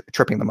letting them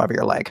tripping them over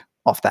your leg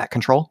off that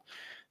control.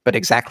 But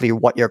exactly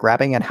what you're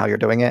grabbing and how you're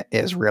doing it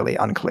is really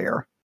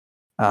unclear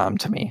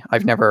to me.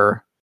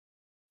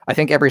 I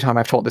think every time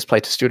I've taught this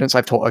play to students,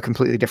 I've taught a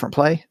completely different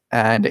play,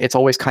 and it's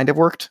always kind of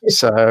worked.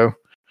 So,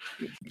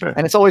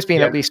 and it's always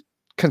been at least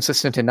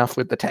consistent enough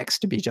with the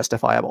text to be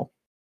justifiable.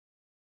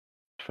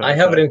 I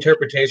have an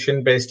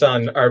interpretation based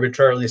on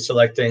arbitrarily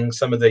selecting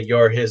some of the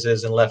your,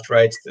 hises, and left,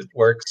 rights that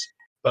works,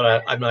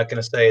 but I'm not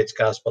going to say it's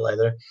gospel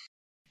either.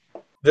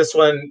 This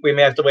one, we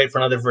may have to wait for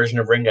another version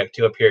of ring-ek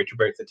to appear to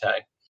break the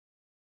tie.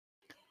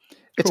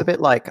 It's a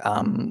bit like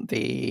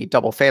the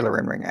double failure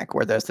in ring-ek,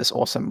 where there's this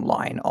awesome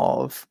line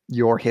of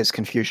your, his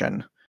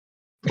confusion,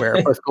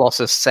 where both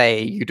glosses say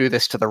you do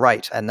this to the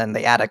right, and then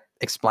they add an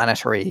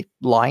explanatory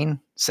line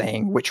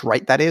saying which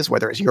right that is,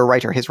 whether it's your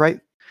right or his right.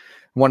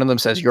 One of them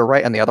says your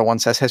right, and the other one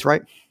says his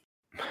right.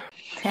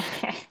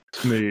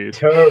 Smooth.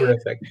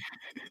 Terrific.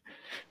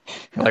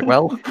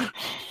 Well.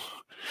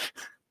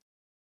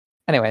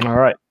 Anyway. All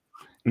right.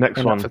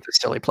 Next one. For the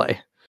silly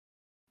play.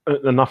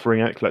 Enough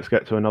ring-ek. Let's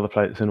get to another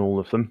play that's in all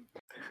of them.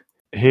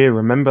 Here,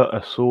 remember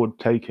a sword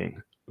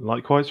taking.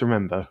 Likewise,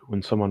 remember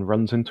when someone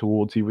runs in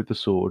towards you with the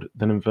sword,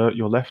 then invert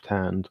your left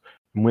hand,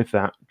 and with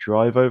that,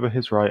 drive over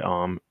his right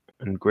arm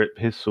and grip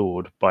his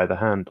sword by the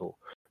handle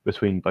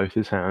between both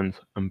his hands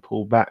and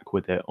pull back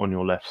with it on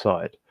your left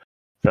side.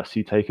 Thus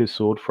you take his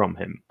sword from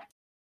him.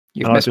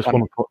 You've missed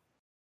one.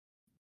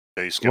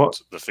 You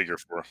skipped the figure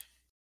 4.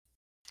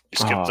 You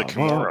skipped the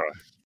Kimura.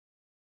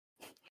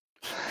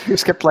 You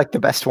skipped like the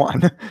best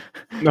one.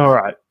 All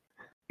right.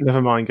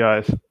 Never mind,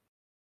 guys.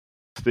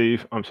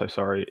 Steve, I'm so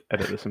sorry.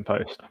 Edit this in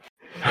post.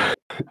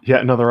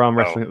 Yet another arm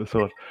wrestling at the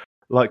sword.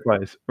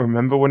 Likewise,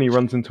 remember when he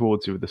runs in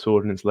towards you with the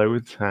sword in his low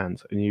with his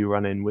hands, and you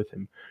run in with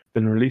him.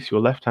 Then release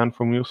your left hand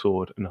from your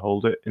sword and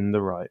hold it in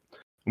the right.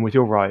 And with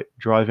your right,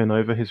 drive in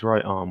over his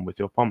right arm with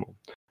your pommel,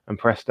 and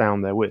press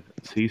down therewith.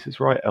 Seize his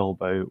right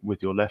elbow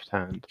with your left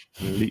hand,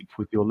 and leap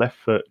with your left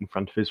foot in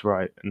front of his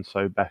right, and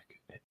so back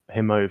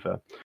him over,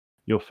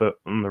 your foot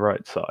on the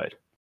right side.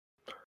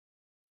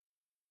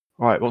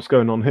 All right, what's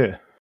going on here?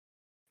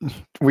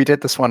 We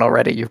did this one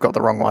already. You've got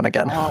the wrong one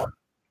again. Oh,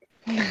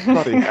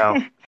 bloody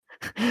hell.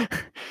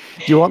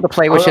 You want the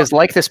play which is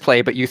like this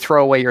play, but you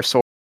throw away your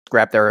sword,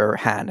 grab their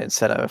hand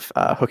instead of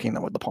hooking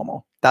them with the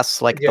pommel.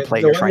 That's like the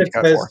play you're trying to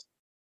go for.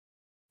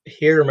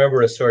 Here,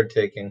 remember a sword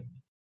taking,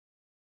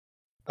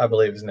 I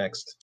believe, is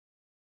next.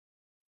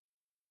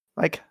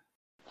 Like,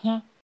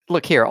 Yeah.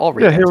 Look here, I'll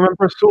read Yeah, it. here,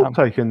 remember a sword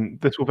taken.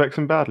 This will vex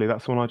him badly.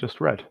 That's the one I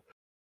just read.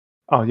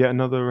 Oh, yet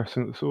another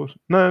wrestling at the sword.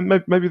 No,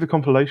 maybe the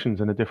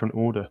compilation's in a different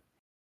order.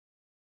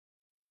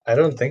 I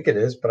don't think it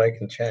is, but I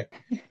can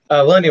check.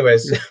 Well,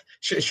 anyways,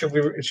 should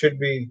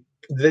we?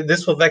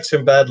 This will vex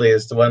him badly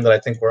is the one that I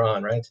think we're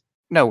on, right?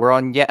 No, we're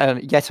on yet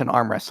an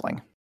arm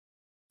wrestling.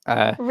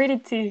 Read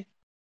it to you.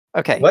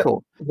 Okay, What?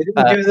 cool. We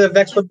didn't do the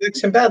vex will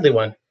vex him badly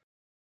one.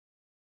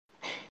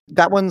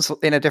 That one's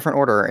in a different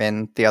order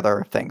in the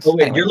other things. Oh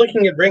wait, Anyway. You're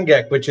looking at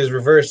Ringek, which is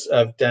reverse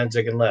of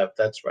Danzig and Lev.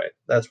 That's right.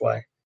 That's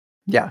why.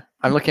 Yeah,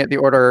 I'm looking at the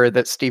order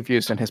that Steve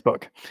used in his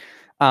book.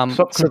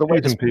 Stop so the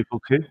way confusing people,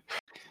 Q.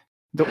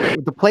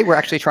 The play we're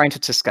actually trying to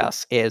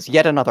discuss is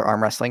yet another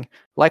arm wrestling.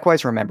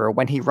 Likewise, remember,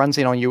 when he runs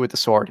in on you with the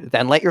sword,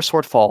 then let your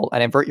sword fall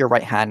and invert your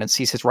right hand and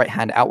seize his right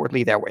hand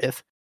outwardly therewith.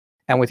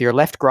 And with your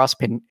left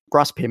grasp him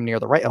near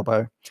the right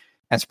elbow,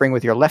 and spring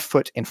with your left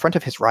foot in front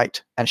of his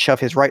right, and shove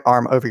his right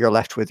arm over your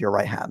left with your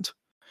right hand,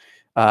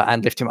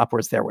 and lift him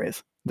upwards therewith.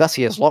 Thus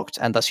he is locked,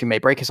 and thus you may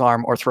break his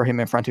arm or throw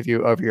him in front of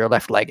you over your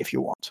left leg if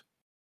you want.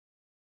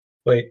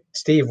 Wait,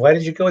 Steve, why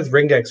did you go with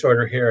Ringek's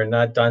order here and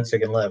not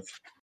Danzig and Lev?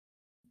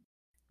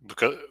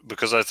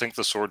 Because I think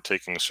the sword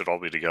taking should all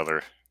be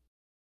together.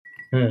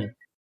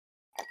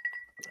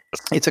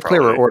 It's a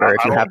clearer order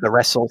if you have the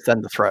wrestles,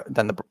 then the throw,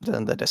 then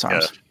the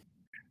disarms. Yeah.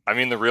 I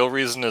mean, the real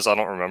reason is I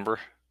don't remember,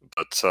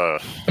 but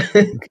That's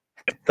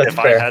if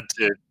fair. I had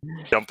to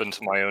jump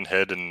into my own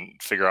head and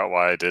figure out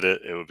why I did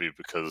it, it would be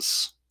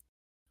because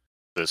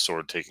the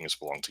sword takings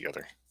belong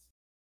together.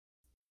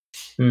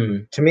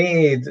 To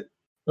me,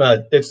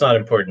 it's not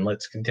important.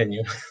 Let's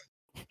continue.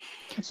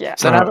 Yeah.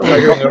 So now that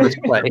we've got to this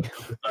play,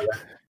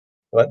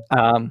 What?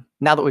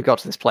 Now that we've got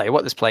to this play,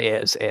 what this play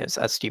is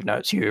as Steve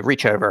notes, you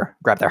reach over,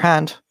 grab their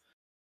hand,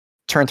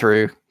 turn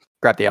through,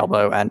 grab the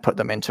elbow, and put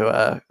them into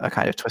a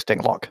kind of twisting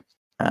lock,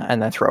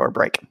 and then throw or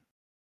break.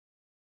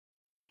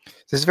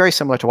 This is very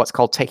similar to what's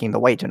called taking the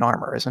weight in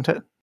armor, isn't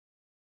it?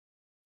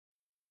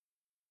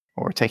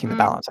 Or taking the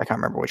balance. I can't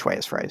remember which way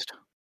it's phrased.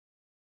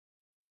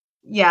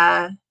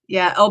 Yeah,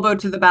 elbow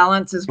to the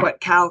balance is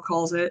what Cal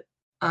calls it.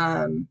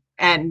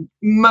 And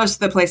most of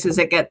the places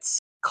it gets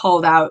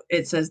called out,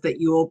 it says that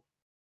you will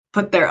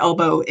put their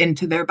elbow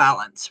into their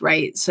balance,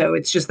 right? So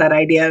it's just that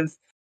idea of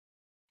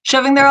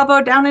shoving their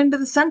elbow down into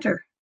the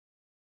center.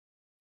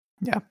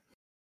 Yeah.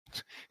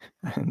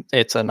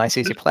 It's a nice,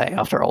 easy play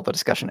after all the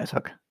discussion it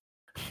took.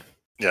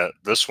 Yeah,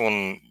 this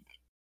one,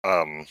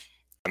 I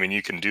mean,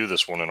 you can do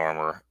this one in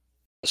armor.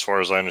 As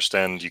far as I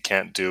understand, you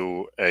can't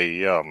do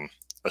a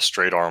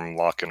straight arm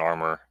lock in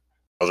armor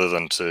other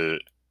than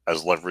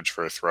as leverage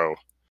for a throw.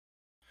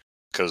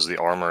 Because the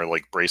armor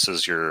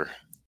braces your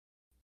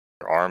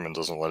arm and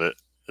doesn't let it.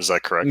 Is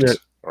that correct? Yeah.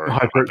 Or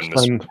have I been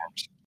misinformed?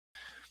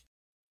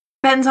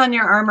 Depends on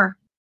your armor.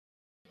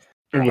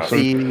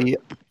 The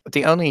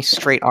only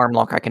straight arm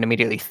lock I can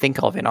immediately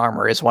think of in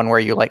armor is one where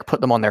you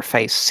put them on their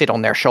face, sit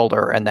on their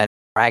shoulder, and then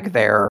drag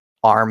their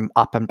arm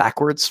up and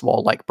backwards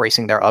while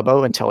bracing their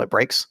elbow until it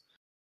breaks.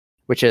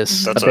 Which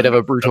is a bit of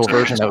a brutal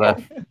version of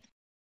a...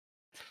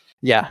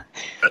 Yeah.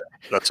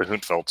 That's a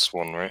Huntfeld's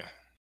one, right?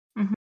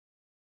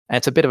 And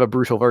it's a bit of a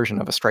brutal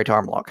version of a straight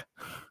arm lock.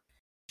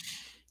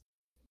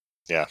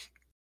 Yeah.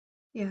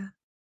 Yeah.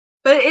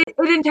 But it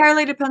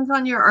entirely depends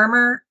on your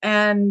armor.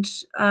 And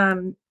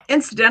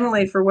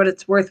incidentally, for what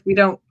it's worth,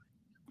 we're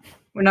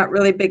not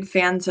really big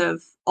fans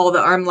of all the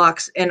arm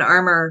locks in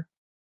armor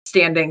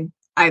standing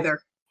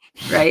either,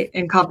 right?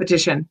 In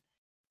competition.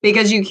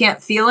 Because you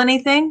can't feel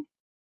anything.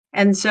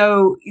 And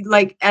so,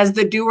 as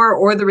the doer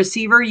or the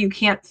receiver, you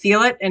can't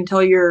feel it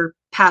until you're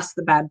past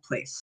the bad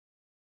place.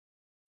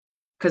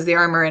 Because the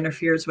armor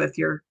interferes with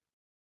your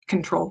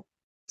control,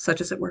 such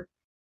as it were.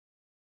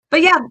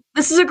 But yeah,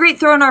 this is a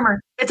great throw in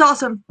armor. It's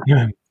awesome.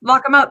 Yeah.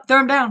 Lock them up, throw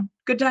them down.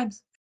 Good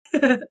times.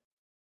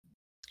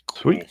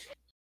 Sweet.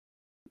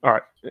 All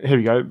right, here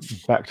we go.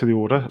 Back to the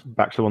order.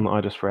 Back to the one that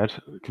I just read.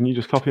 Can you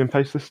just copy and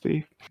paste this,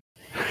 Steve?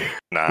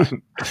 Nah.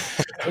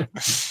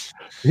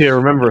 Here,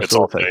 remember a It's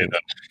all sword day taking.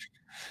 then.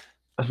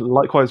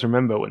 Likewise,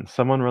 remember, when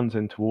someone runs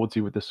in towards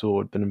you with the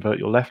sword, then invert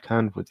your left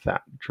hand with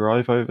that,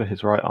 drive over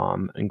his right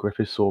arm, and grip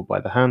his sword by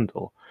the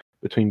handle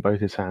between both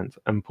his hands,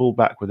 and pull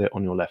back with it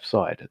on your left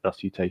side.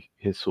 Thus you take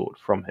his sword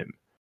from him.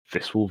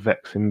 This will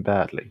vex him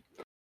badly.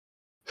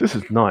 This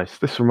is nice.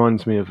 This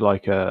reminds me of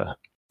the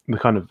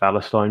kind of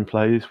Valestein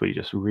plays where you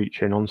just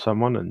reach in on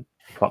someone and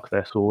pluck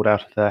their sword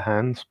out of their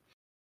hands.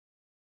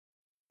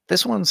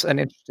 This one's an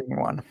interesting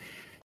one.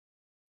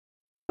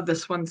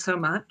 This one so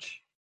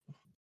much.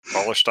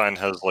 Wallerstein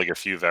has like a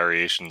few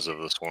variations of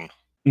this one.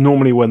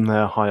 Normally when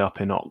they're high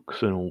up in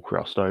Ox and all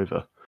crossed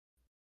over.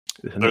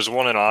 There's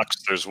one in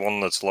Ox, there's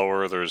one that's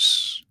lower,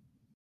 there's...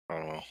 I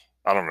don't know.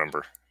 I don't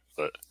remember.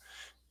 But,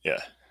 yeah.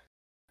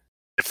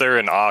 If they're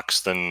in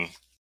Ox, then...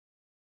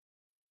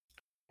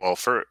 Well,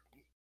 for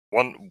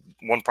one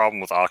problem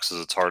with Ox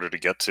is it's harder to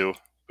get to,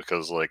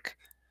 because, like,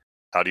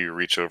 how do you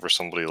reach over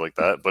somebody like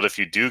that? But if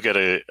you do get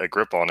a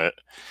grip on it,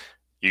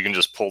 you can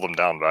just pull them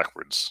down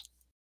backwards.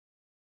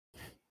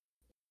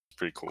 It's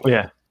pretty cool.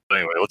 Yeah. But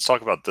anyway, let's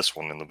talk about this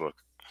one in the book.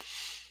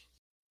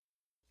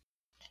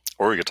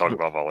 Or we could talk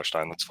about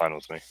Wallerstein, that's fine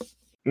with me.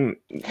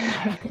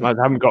 I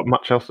haven't got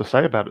much else to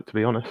say about it, to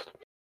be honest.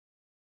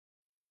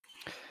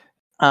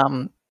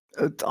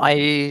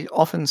 I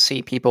often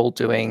see people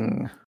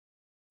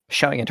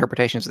showing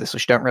interpretations of this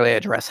which don't really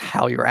address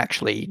how you're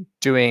actually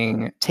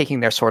taking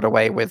their sword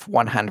away with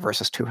one hand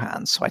versus two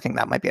hands. So I think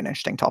that might be an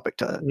interesting topic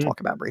to talk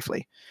about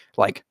briefly.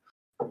 Like,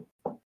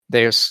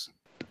 if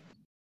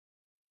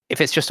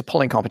it's just a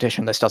pulling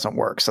competition, this doesn't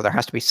work. So there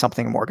has to be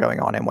something more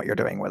going on in what you're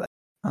doing with it.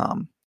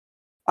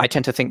 I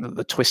tend to think that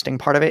the twisting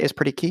part of it is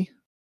pretty key.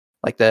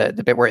 Like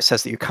the bit where it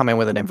says that you come in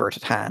with an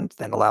inverted hand,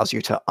 then allows you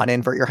to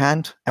uninvert your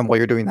hand. And while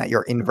you're doing that,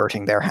 you're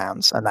inverting their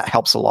hands. And that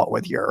helps a lot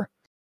with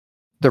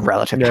the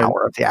relative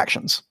power of the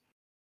actions.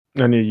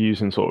 And you're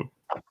using sort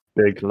of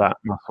big lat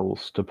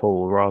muscles to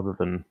pull rather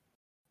than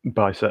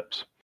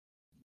biceps.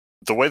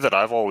 The way that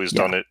I've always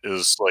done it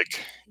is like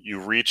you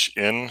reach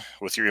in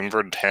with your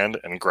inverted hand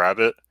and grab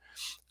it,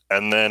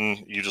 and then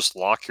you just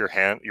lock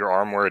your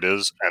arm where it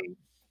is and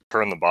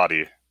turn the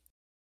body.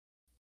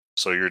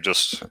 So you're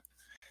just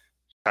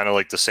kind of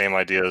like the same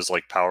idea as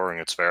like powering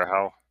its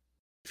Fairhow.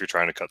 If you're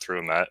trying to cut through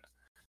a mat,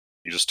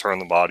 you just turn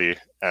the body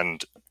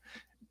and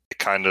it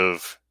kind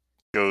of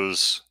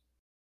goes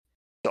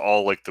to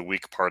all like the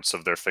weak parts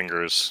of their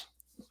fingers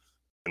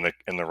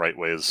in the right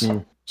ways.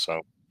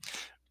 So,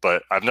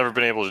 but I've never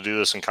been able to do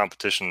this in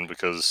competition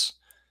because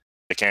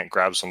I can't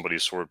grab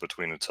somebody's sword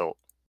between a tilt.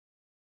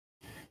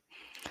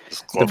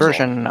 The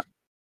version...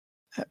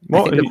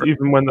 What,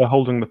 even when they're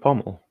holding the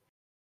pommel?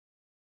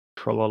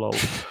 Trollolol.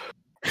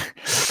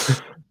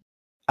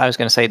 I was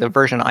going to say the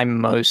version I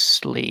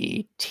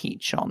mostly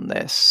teach on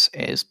this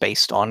is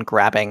based on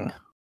grab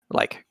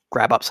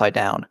upside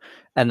down,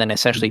 and then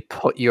essentially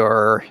put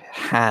your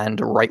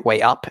hand right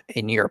way up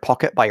in your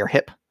pocket by your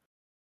hip,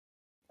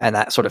 and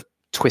that sort of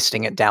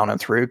twisting it down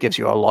and through gives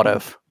you a lot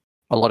of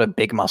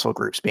big muscle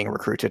groups being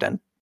recruited and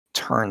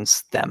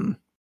turns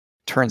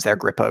their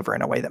grip over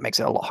in a way that makes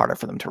it a lot harder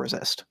for them to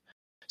resist.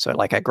 So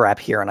like I grab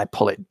here and I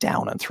pull it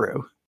down and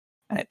through,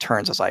 and it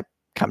turns as I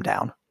come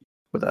down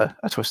with a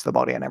twist of the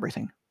body and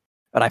everything.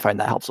 And I find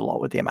that helps a lot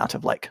with the amount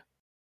of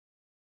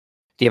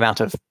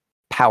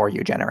power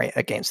you generate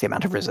against the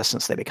amount of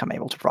resistance they become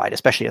able to provide,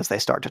 especially as they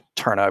start to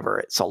turn over.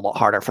 It's a lot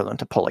harder for them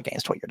to pull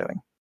against what you're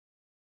doing.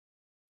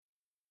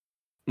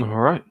 All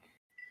right.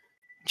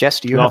 Jess,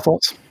 do you have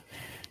thoughts?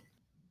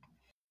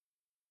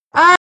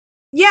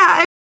 Yeah,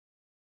 I'm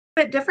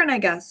a bit different, I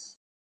guess.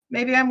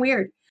 Maybe I'm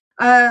weird.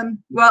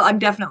 Well, I'm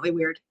definitely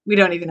weird. We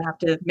don't even have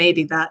to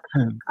maybe that.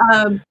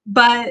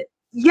 But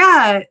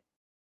yeah,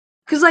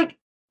 because like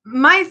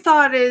my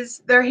thought is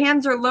their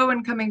hands are low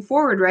and coming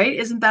forward, right?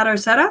 Isn't that our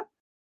setup?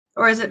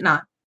 Or is it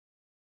not?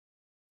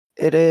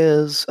 It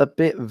is a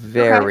bit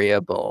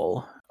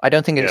variable. Okay. I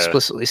don't think it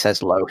explicitly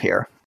says low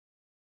here.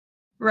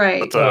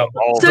 Right. I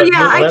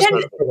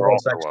tend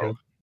to...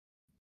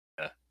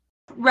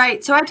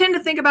 Right. So I tend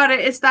to think about it.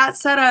 It's that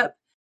setup.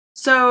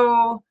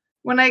 So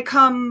when I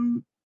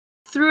come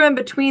through in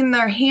between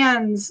their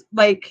hands,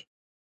 like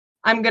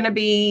I'm going to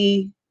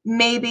be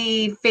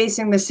maybe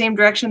facing the same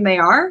direction they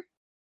are,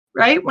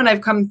 right? When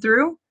I've come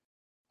through,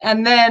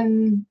 and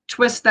then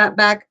twist that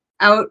back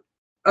out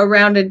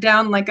around and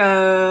down like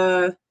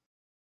a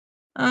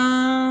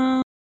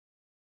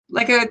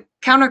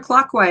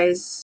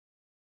counterclockwise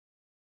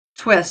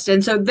twist.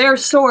 And so their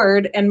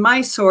sword and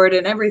my sword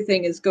and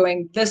everything is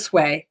going this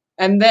way.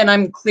 And then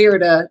I'm clear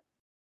to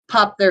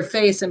pop their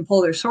face and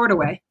pull their sword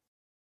away.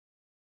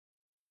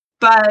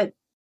 But,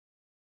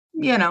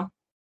 you know.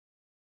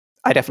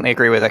 I definitely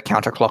agree with a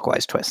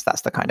counterclockwise twist.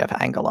 That's the kind of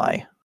angle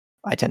I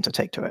tend to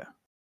take to it.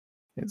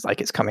 It's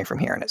like it's coming from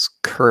here and it's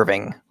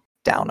curving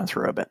down and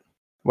through a bit,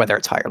 whether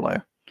it's high or low.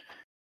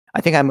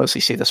 I think I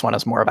mostly see this one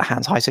as more of a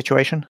hands-high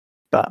situation,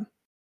 but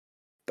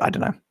I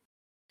don't know.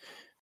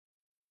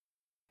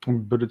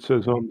 But it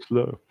says arms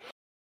low.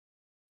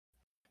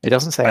 It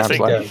doesn't say arms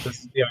low. Yeah, this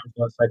is the arms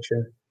low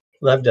section.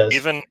 Lev does.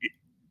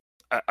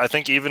 I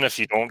think even if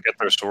you don't get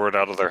their sword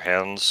out of their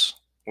hands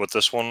with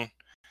this one,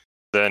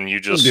 then you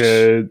just Yeah,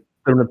 they're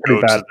in a pretty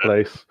go to bad the-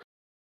 place.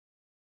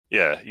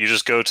 you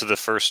just go to the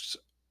first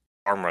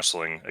arm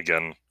wrestling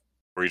again,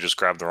 where you just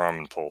grab their arm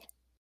and pull.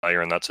 Now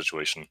you're in that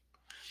situation.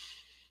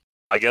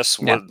 I guess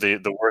Yeah. what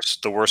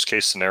the worst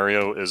case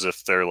scenario is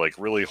if they're like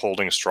really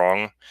holding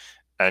strong,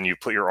 and you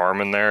put your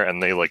arm in there,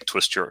 and they like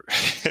twist your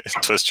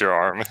twist your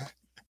arm.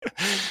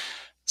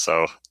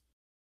 So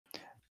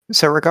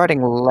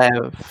regarding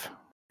Lev,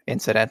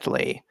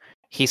 incidentally,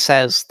 he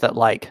says that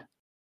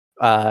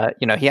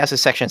he has a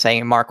section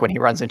saying, Mark, when he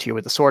runs into you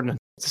with the sword and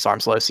his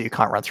arms low so you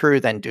can't run through,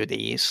 then do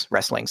these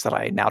wrestlings that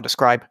I now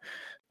describe.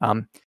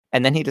 And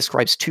then he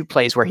describes 2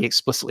 plays where he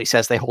explicitly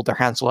says they hold their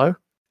hands low,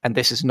 and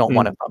this is not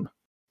one of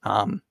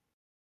them.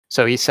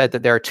 So he said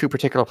that there are 2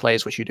 particular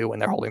plays which you do when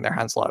they're holding their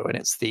hands low, and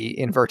it's the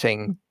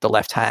inverting the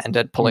left hand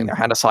and pulling their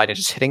hand aside and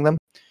just hitting them,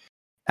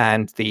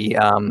 and the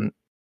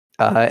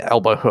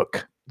elbow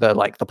hook,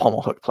 the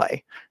pommel hook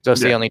play.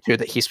 Those are the only 2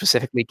 that he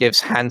specifically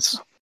gives hands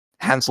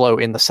low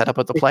in the setup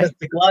of the play. Because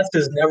the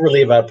glosses never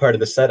leave out part of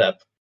the setup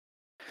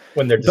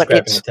when they're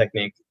describing the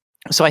technique.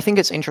 So I think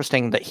it's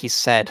interesting that he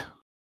said,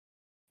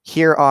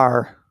 here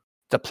are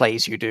the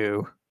plays you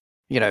do.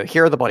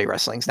 Here are the body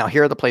wrestlings. Now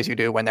here are the plays you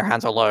do when their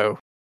hands are low.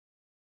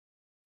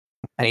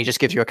 And he just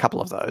gives you a couple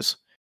of those.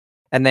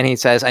 And then he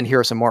says, and here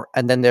are some more.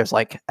 And then there's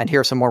and here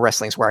are some more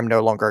wrestlings where I'm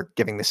no longer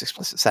giving this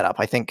explicit setup.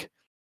 I think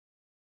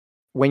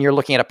when you're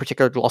looking at a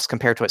particular gloss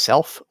compared to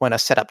itself, when a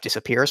setup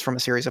disappears from a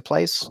series of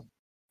plays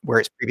where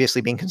it's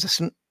previously been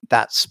consistent,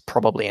 that's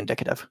probably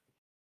indicative.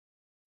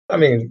 I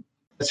mean,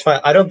 it's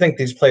fine. I don't think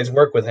these plays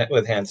work with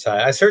hands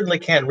high. I certainly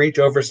can't reach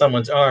over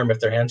someone's arm if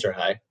their hands are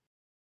high.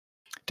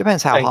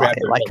 Depends how And high. grab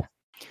their head.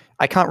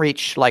 I can't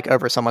reach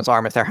over someone's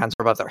arm if their hands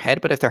are above their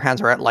head, but if their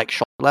hands are at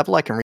shoulder level,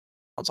 I can reach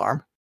someone's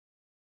arm.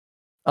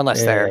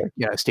 Unless they're,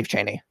 Steve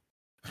Chaney.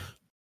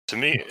 to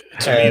me,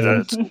 that's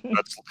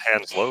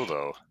hands low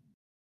though.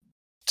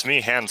 To me,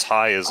 hands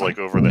high is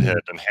over the head,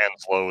 and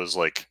hands low is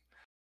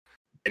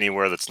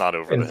anywhere that's not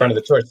over in front of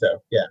the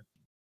torso. Yeah.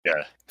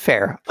 Yeah.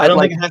 Fair. I don't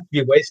think it has to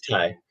be waist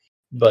high,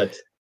 but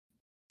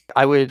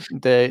I would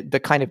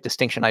the kind of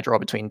distinction I draw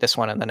between this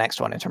one and the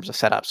next one in terms of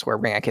setups, where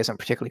Ringek isn't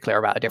particularly clear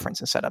about a difference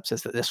in setups,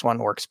 is that this one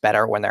works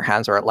better when their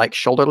hands are at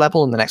shoulder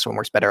level, and the next one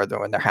works better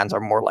when their hands are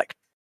more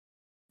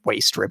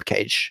waist rib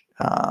cage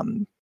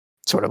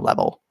sort of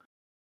level.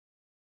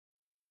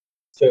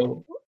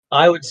 So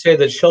I would say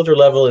that shoulder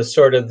level is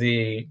sort of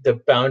the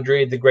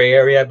boundary, the gray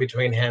area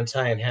between hands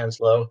high and hands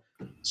low.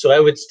 So I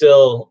would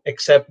still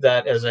accept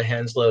that as a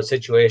hands low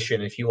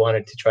situation if you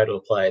wanted to try to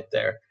apply it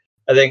there.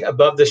 I think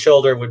above the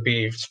shoulder would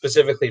be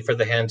specifically for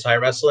the hands high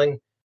wrestling,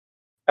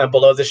 and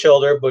below the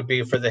shoulder would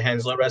be for the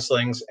hands low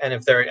wrestlings. And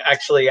if they're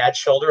actually at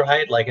shoulder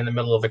height, like in the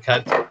middle of a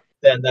cut,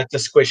 then that's a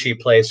squishy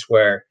place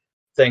where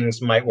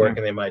things might work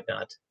and they might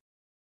not.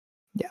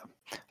 Yeah.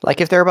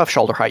 If they're above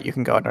shoulder height, you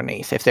can go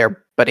underneath. If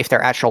they're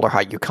at shoulder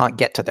height, you can't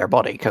get to their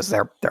body because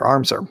their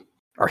arms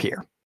are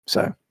here.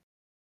 So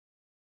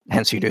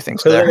hence you do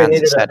things with their hands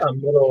instead.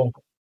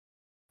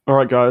 All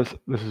right, guys,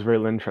 this is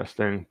really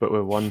interesting, but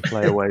we're 1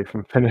 play away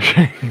from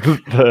finishing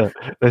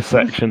this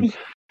section.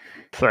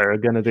 So we're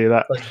going to do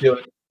that. Let's do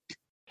it.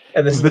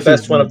 And this is the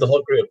best one of the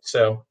whole group,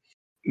 so...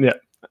 Yeah.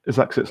 Is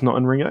that 'cause it's not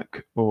in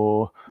Ringek,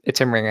 or...? It's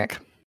in Ringek.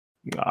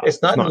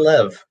 It's not in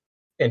Lev,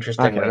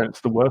 interestingly. Okay,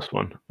 that's the worst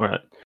one. All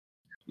right.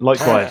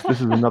 Likewise, this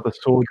is another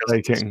sword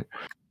taking.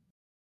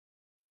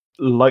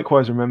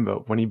 Likewise, remember,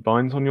 when he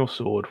binds on your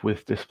sword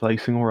with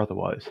displacing or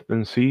otherwise,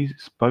 then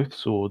seize both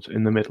swords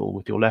in the middle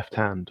with your left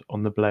hand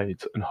on the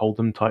blades and hold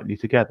them tightly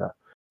together,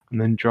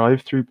 and then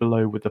drive through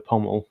below with the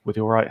pommel with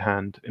your right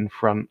hand in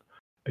front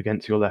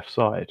against your left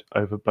side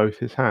over both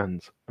his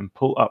hands, and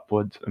pull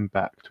upwards and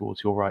back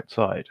towards your right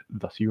side.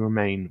 Thus you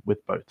remain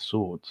with both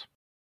swords.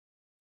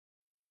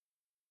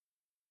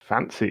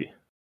 Fancy.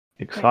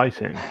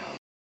 Exciting.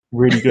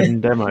 Really good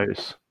in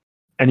demos.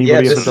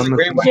 Anybody this ever is a done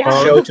great this? way to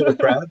show to the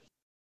crowd.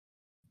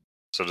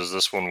 So does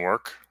this one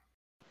work?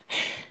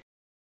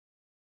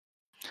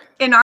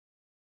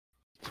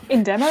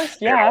 In demos,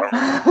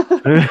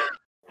 yeah.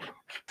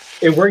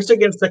 It works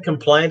against a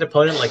compliant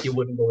opponent like you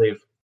wouldn't believe.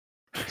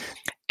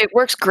 It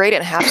works great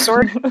in half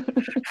sword.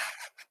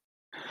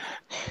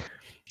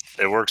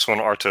 It works when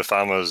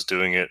Artofama is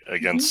doing it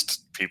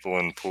against people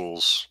in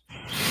pools.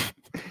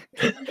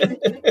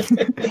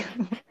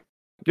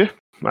 Yeah,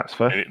 that's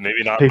fair.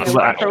 Maybe not. People that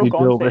Final. actually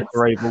feel this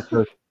are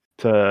able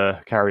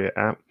to carry it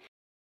out.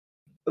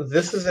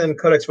 This is in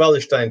Codex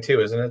Wallenstein too,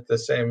 isn't it? The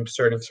same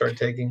sort of sword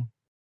taking.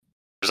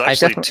 There's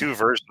actually 2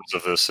 versions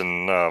of this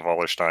in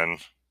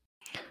Wallerstein.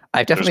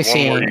 I've definitely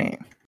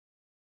seen...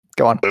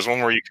 Go on. There's one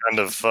where you kind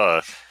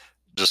of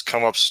just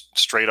come up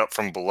straight up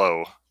from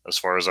below, as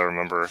far as I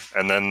remember.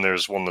 And then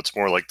there's one that's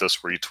more like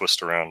this, where you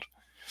twist around.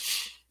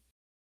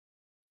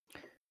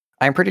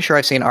 I'm pretty sure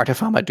I've seen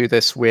Artofama do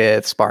this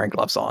with sparring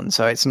gloves on,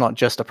 so it's not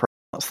just a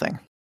personal thing.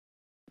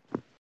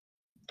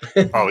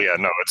 Oh yeah,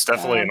 no, it's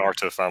definitely an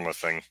Artofama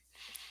thing.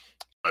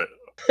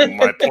 But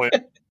my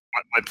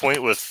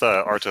point with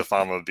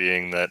Artofama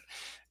being that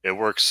it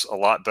works a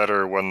lot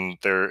better when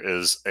there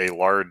is a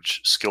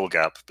large skill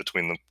gap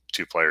between the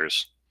two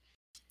players.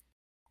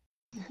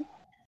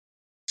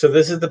 So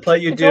this is the play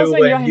you It's do also in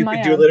when Joachim you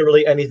can do Meyer.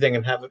 literally anything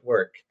and have it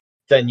work.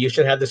 Then you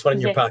should have this one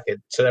in your Yes.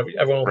 pocket, so that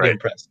everyone will be Right.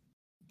 impressed.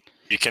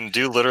 You can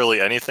do literally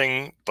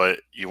anything, but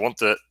you want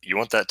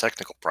that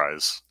technical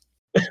prize.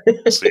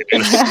 So you do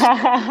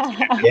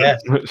Yeah,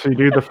 So you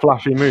do the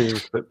flashy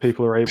move that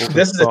people are able to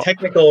this is a spot.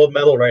 technical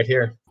medal right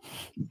here.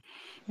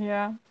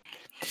 Yeah.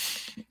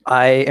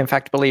 I, in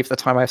fact, believe the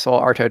time I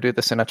saw Arto do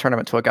this in a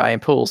tournament to a guy in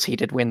pools, he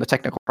did win the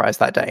technical prize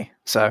that day.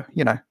 So,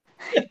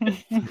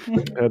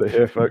 Heard it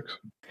here, folks.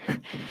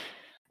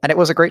 And it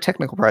was a great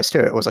technical prize, too.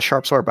 It was a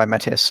sharp sword by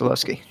Matthias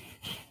Solowski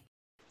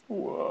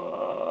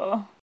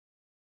Whoa.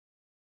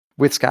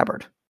 with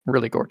scabbard.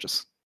 Really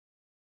gorgeous.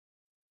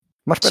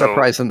 Much better So-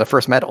 prize than the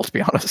first medal, to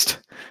be honest.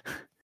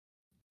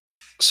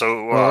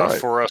 So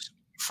Alright.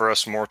 for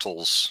us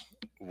mortals,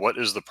 what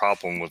is the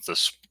problem with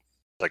this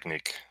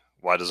technique?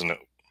 Why isn't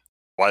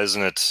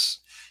it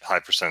high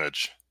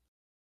percentage?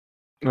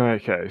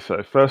 Okay,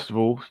 so first of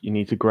all, you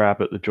need to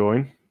grab at the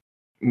join,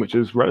 which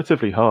is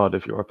relatively hard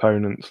if your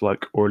opponent's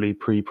like already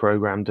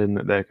pre-programmed in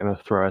that they're going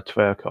to throw a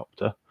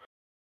Tvercopter.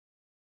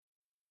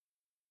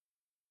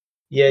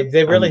 Yeah,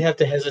 they really have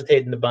to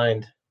hesitate in the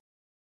bind.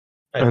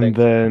 I And think.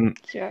 then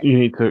Yeah. you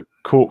need to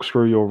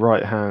corkscrew your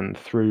right hand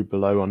through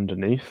below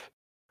underneath,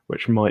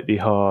 which might be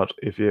hard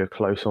if you're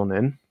close on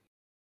in.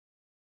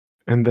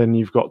 And then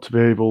you've got to be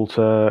able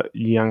to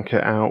yank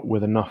it out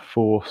with enough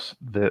force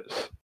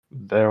that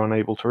they're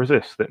unable to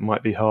resist. That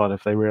might be hard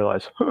if they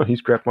realise,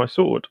 he's grabbed my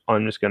sword,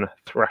 I'm just going to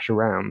thrash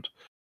around.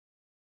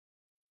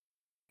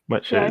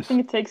 Which Yeah, I is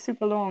think it takes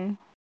super long.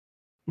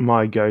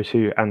 my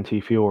go-to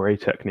anti-Fiore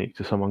technique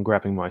to someone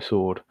grabbing my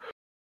sword.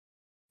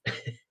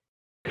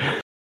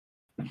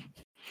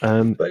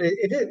 But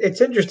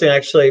it's interesting,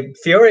 actually.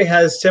 Fiore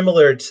has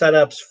similar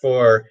setups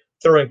for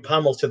throwing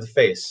pommels to the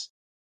face.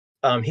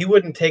 He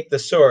wouldn't take the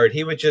sword.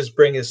 He would just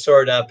bring his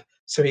sword up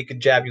so he could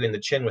jab you in the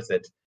chin with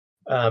it.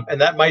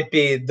 And that might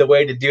be the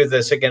way to do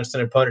this against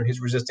an opponent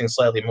who's resisting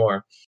slightly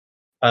more.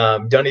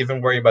 Don't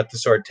even worry about the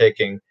sword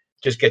taking.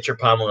 Just get your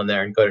pommel in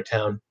there and go to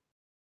town.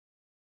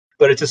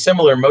 But it's a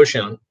similar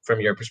motion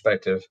from your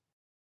perspective.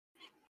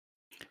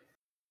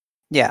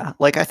 Yeah,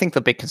 I think the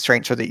big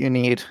constraints are that you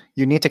need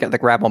to get the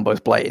grab on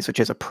both blades, which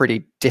is a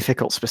pretty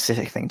difficult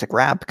specific thing to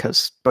grab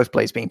because both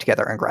blades being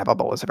together and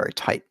grabbable is a very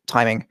tight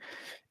timing.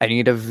 And you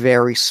need a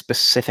very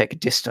specific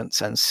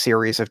distance and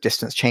series of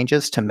distance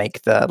changes to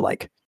make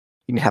you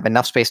need to have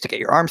enough space to get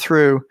your arm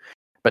through,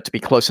 but to be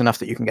close enough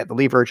that you can get the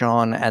leverage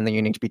on, and then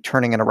you need to be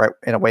turning in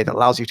a way that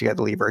allows you to get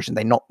the leverage, and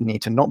they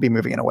need to not be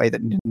moving in a way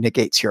that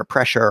negates your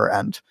pressure,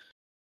 and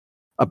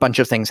a bunch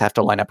of things have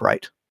to line up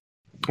right.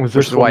 Which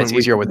is why it's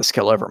easier with a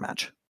skill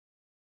overmatch.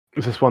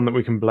 Is this one that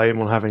we can blame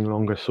on having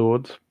longer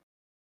swords?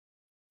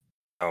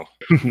 No.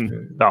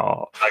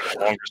 Ah. I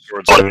got longer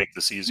swords to make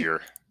this easier.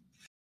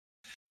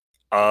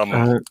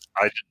 I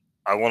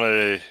want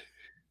to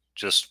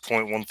just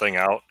point one thing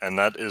out, and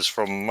that is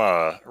from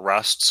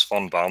Rasts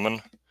von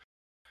Baumann.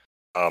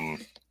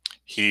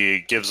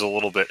 He gives a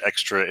little bit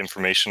extra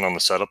information on the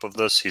setup of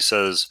this. He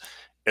says,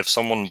 if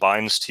someone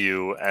binds to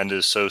you and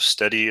is so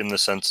steady in the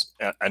sensing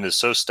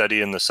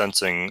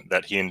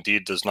that he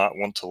indeed does not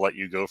want to let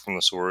you go from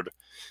the sword,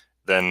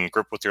 then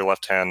grip with your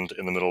left hand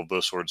in the middle of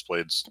both swords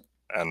blades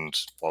and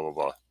blah blah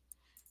blah.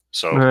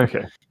 So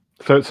okay,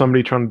 so it's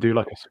somebody trying to do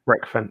like a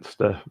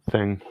Spreckfenster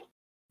thing.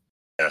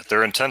 yeah,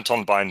 they're intent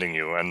on binding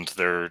you, and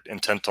they're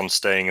intent on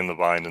staying in the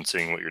bind and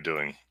seeing what you're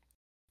doing.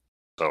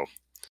 So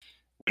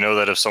we know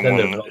that if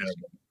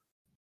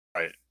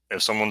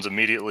someone's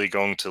immediately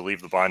going to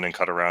leave the bind and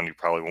cut around, you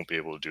probably won't be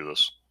able to do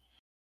this.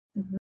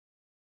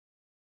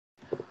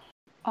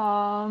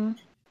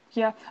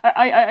 Yeah,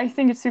 I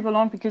think it's super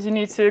long because you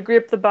need to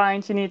grip the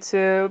bind, you need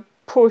to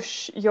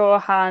push your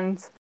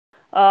hand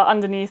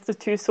underneath the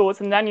two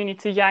swords, and then you need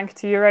to yank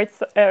to your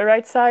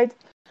right side.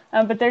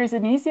 But there is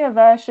an easier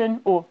version,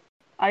 or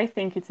I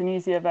think it's an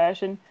easier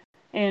version,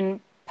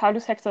 in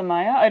Paulus Hector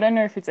Meyer. I don't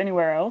know if it's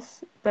anywhere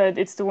else, but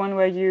it's the one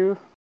where you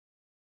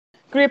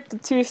grip the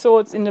two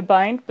swords in the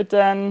bind, but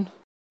then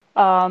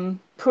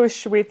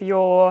push with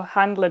your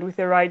handlet with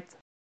your right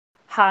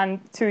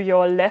hand to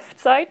your left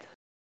side.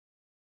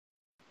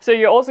 So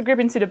you're also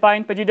gripping to the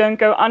bind, but you don't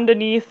go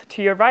underneath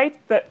to your right,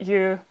 but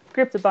you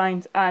grip the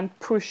bind and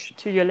push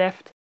to your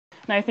left.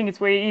 And I think it's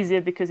way easier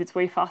because it's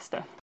way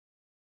faster.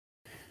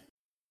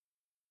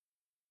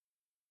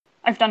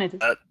 I've done it.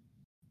 I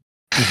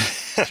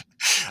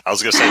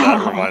was going to say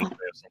that reminds me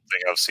of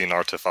something I've seen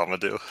Artefama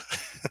do.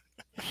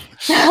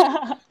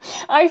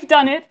 I've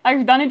done it.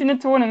 I've done it in a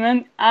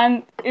tournament,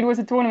 and it was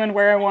a tournament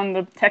where I won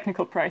the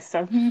technical prize.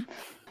 So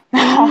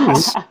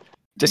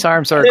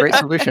disarms are a great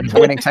solution to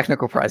winning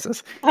technical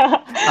prizes.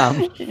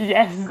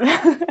 Yes.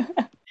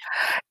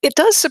 It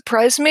does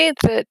surprise me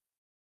that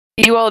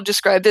you all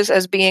describe this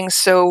as being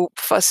so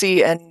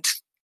fussy and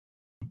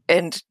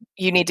and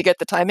you need to get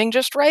the timing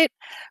just right,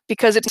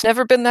 because it's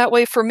never been that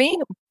way for me,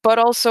 but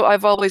also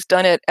I've always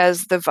done it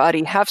as the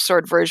Vadi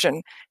half-sword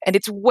version, and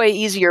it's way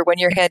easier when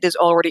your hand is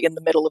already in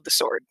the middle of the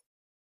sword.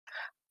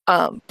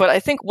 But I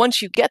think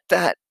once you get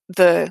that,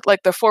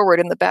 the forward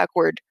and the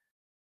backward,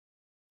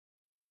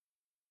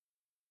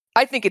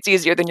 I think it's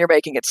easier than you're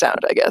making it sound,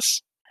 I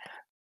guess.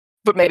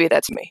 But maybe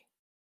that's me.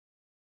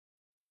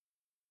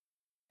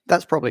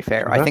 That's probably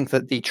fair. Okay. I think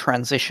that the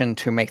transition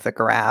to make the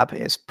grab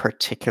is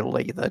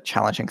particularly the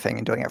challenging thing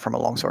in doing it from a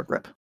longsword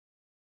grip.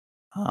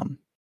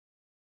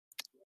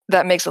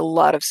 That makes a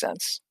lot of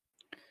sense.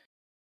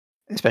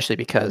 Especially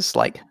because,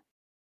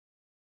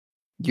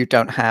 you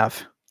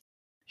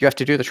have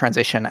to do the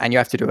transition, and you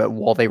have to do it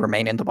while they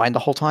remain in the bind the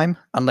whole time,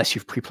 unless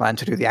you've pre-planned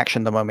to do the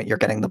action the moment you're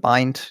getting the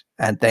bind,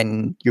 and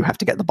then you have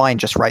to get the bind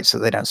just right so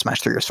they don't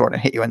smash through your sword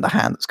and hit you in the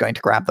hand that's going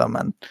to grab them,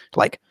 and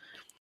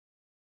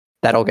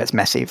that all gets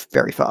messy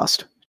very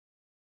fast.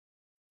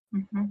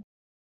 Mm-hmm.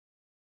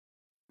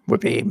 Would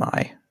be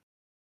my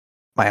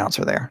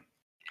answer there.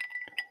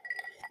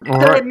 All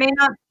So right. it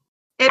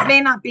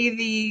may not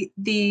be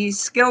the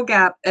skill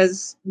gap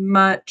as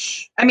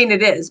much. I mean,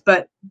 it is,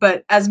 but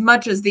as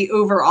much as the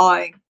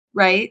overawing,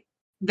 right?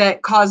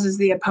 That causes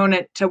the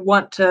opponent to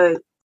want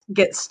to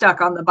get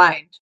stuck on the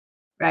bind,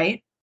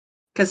 right?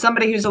 Because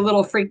somebody who's a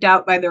little freaked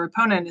out by their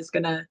opponent is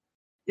gonna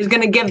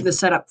give the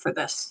setup for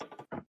this.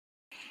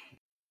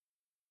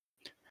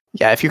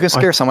 Yeah, if you can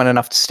scare someone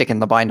enough to stick in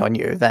the bind on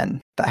you, then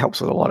that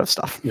helps with a lot of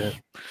stuff.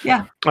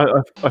 Yeah.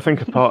 I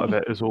think a part of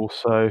it is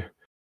also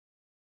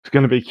it's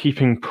going to be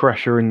keeping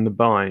pressure in the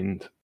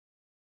bind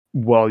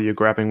while you're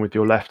grabbing with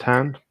your left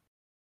hand,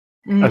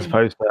 as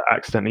opposed to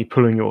accidentally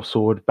pulling your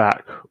sword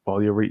back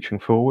while you're reaching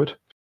forward.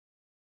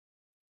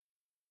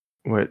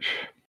 Which,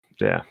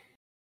 yeah.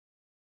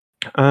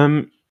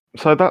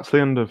 So that's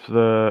the end of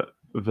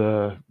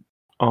the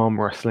arm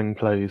wrestling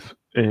plays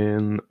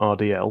in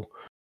RDL.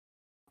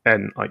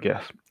 I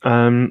guess.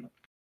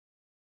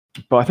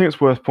 But I think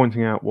it's worth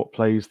pointing out what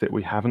plays that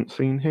we haven't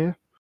seen here.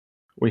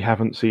 We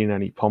haven't seen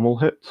any pommel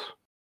hits.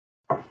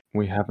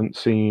 We haven't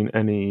seen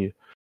any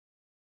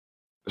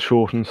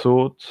shortened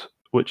swords,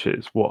 which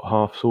is what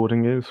half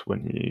swording is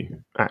when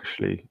you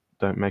actually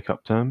don't make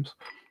up terms.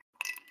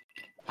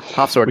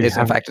 Half sword is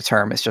in fact a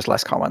term. It's just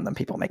less common than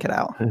people make it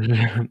out.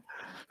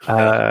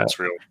 That's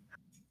real.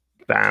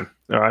 Damn.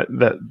 All right,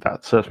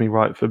 that serves me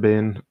right for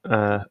being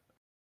a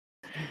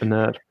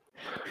nerd.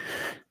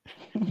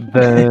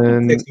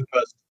 Then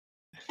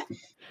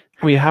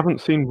we haven't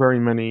seen very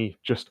many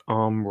just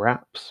arm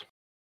wraps,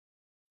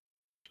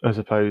 as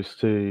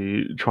opposed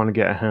to trying to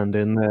get a hand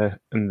in there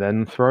and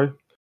then throw.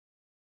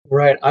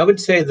 Right. I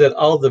would say that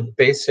all the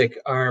basic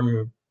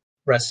arm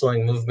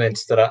wrestling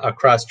movements that are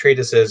across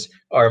treatises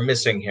are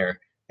missing here.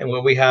 And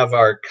what we have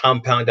are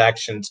compound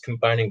actions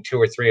combining 2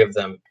 or 3 of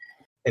them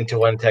into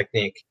one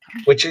technique,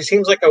 which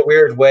seems like a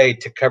weird way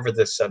to cover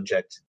this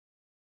subject.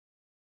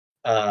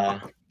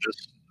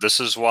 This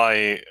is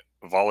why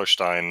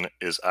Wallerstein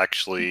is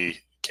actually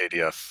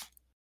KDF.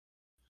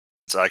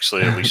 It's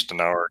actually at least an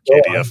hour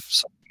KDF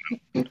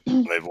supplement.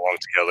 They belong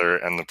together,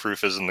 and the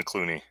proof is in the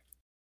Clooney.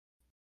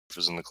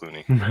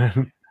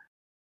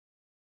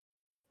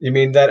 You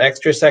mean that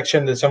extra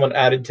section that someone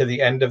added to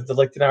the end of the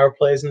Lichtenauer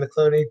plays in the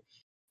Clooney?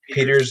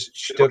 Peter's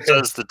It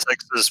says the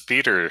text is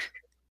Peter.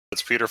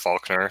 It's Peter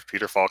Faulkner.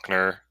 Peter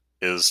Faulkner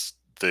is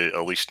the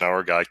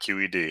Lichtenauer guy,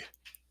 QED.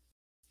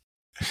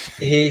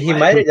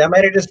 That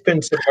might have just been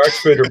some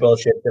Marksbruder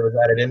bullshit that was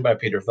added in by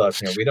Peter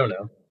Faulkner. We don't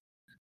know.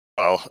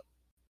 Well,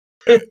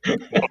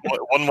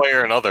 one way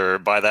or another,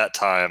 by that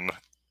time,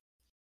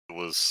 it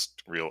was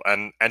real.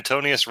 And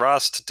Antonius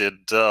Rast did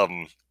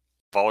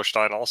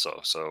Wallerstein also,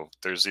 so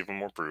there's even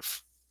more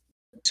proof.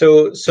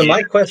 So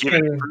my question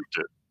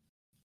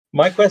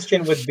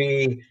would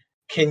be: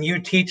 can you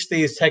teach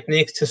these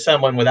techniques to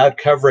someone without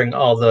covering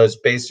all those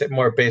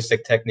more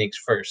basic techniques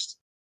first?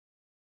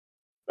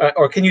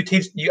 Or can you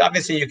teach?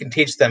 Obviously, you can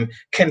teach them.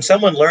 Can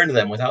someone learn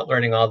them without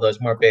learning all those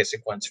more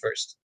basic ones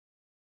first?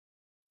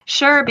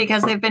 Sure,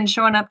 because they've been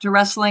showing up to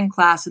wrestling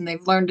class and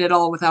they've learned it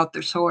all without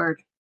their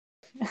sword.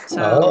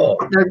 So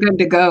they're good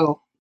to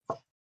go.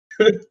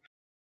 Good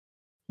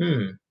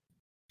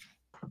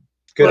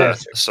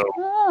answer. So,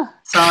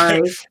 sorry.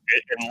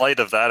 In light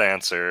of that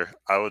answer,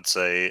 I would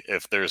say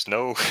if there's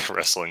no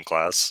wrestling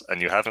class and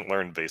you haven't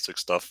learned basic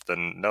stuff,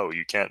 then no,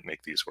 you can't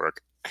make these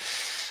work.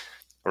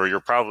 Or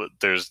you're probably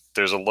there's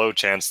a low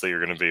chance that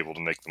you're going to be able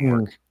to make them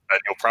work, and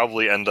you'll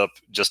probably end up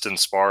just in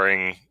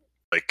sparring,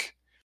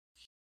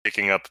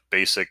 picking up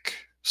basic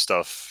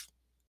stuff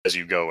as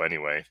you go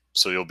anyway.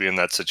 So you'll be in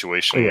that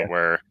situation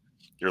where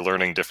you're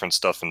learning different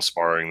stuff in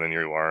sparring than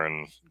you are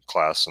in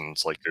class, and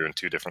it's like you're in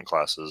 2 different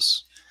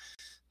classes.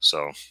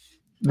 So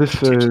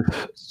this is,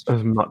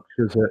 as much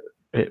as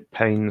it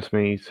pains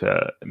me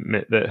to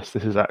admit this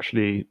is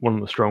actually one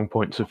of the strong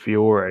points of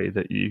Fiore,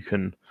 that you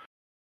can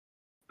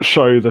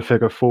show the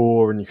figure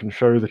 4 and you can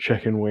show the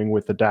chicken wing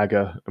with the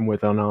dagger and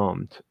with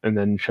unarmed, and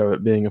then show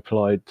it being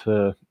applied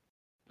to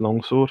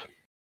longsword.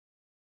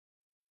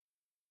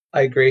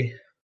 I agree.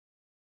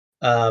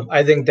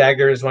 I think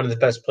dagger is one of the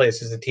best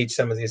places to teach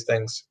some of these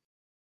things.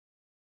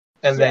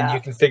 And then Yeah.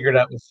 you can figure it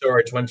out with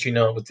swords once you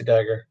know it with the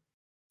dagger.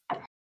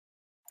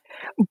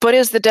 But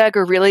is the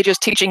dagger really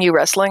just teaching you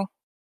wrestling?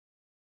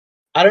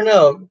 I don't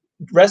know.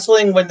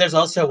 Wrestling, when there's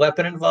also a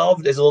weapon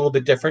involved, is a little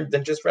bit different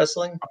than just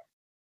wrestling.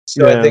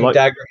 So I Yeah, think like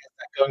dagger has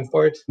that going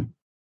for it.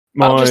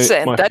 I'm just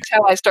saying, my that's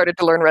how I started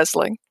to learn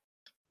wrestling.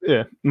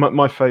 yeah,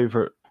 my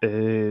favorite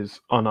is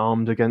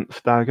unarmed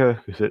against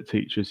dagger because it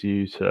teaches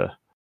you to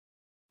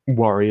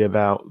worry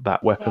about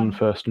that weapon Yeah.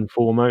 first and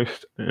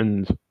foremost,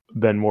 and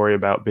then worry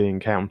about being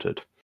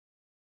countered.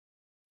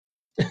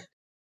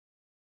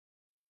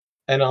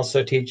 And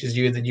also teaches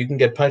you that you can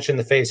get punched in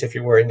the face if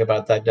you're worrying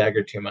about that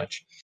dagger too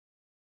much.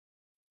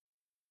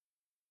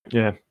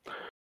 Yeah,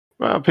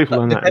 well, people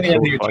learn that in Depending on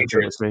who sword your fighting teacher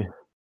with is. me.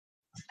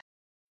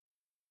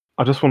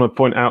 I just want to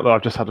point out that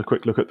I've just had a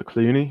quick look at the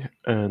Clooney,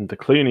 and the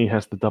Clooney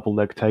has the double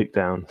leg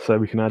takedown, so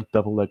we can add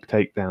double leg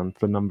takedown to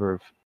the number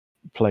of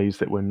plays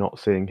that we're not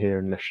seeing here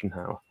in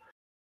Lichtenauer.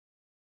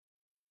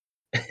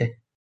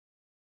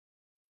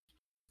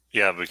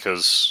 Yeah,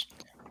 because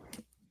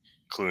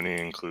Clooney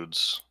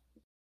includes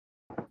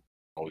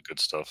all the good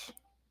stuff.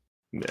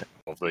 Yeah.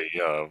 All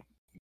the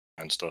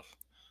and stuff.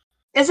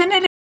 Isn't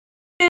it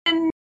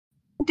in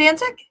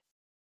Danzig?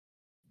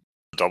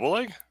 Double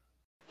leg?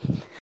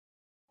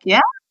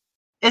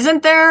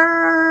 Isn't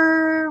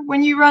there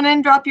when you run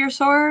in, drop your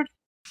sword?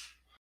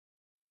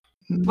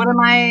 What am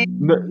I?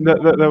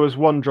 There was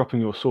one dropping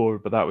your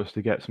sword, but that was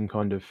to get some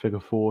kind of figure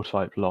four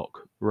type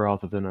lock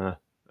rather than a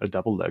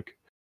double leg.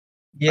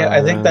 Yeah,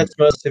 I think that's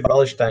mostly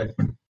Wallenstein.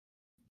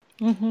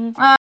 Mm-hmm.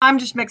 I'm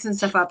just mixing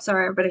stuff up.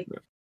 Sorry, everybody.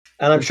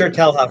 And I'm sure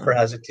Talhofer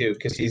has it too,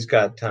 because he's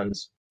got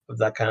tons of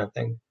that kind of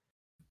thing.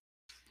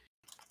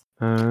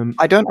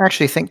 I don't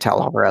actually think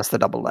Talhofer has the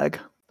double leg,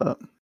 but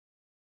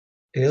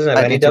He doesn't have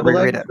I any need to double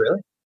reread legs, it. really?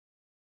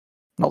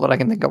 not that I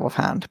can think of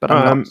offhand, but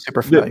I'm not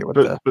super familiar with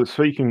the. But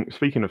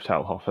speaking of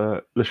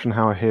Talhofer,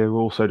 Lichtenauer here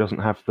also doesn't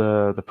have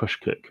the push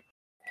kick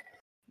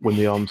when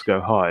the arms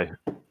go high,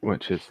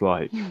 which is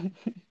like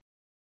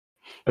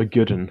a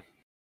good one.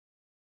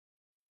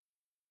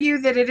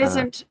 You that it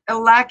isn't a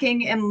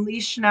lacking in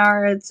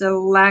Lichtenauer, it's a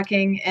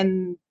lacking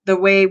in the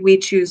way we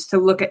choose to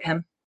look at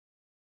him.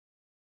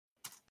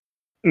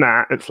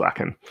 Nah, it's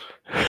lacking.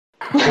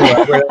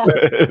 What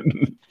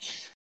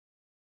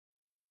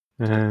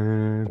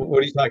Uh,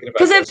 are you talking about?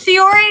 Because if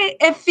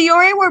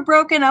Fiore were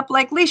broken up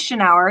like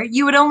Lichtenauer,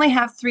 you would only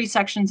have 3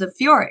 sections of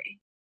Fiore.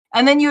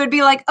 And then you would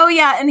be like, oh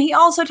yeah, and he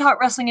also taught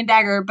wrestling and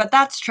dagger, but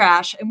that's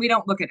trash, and we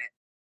don't look at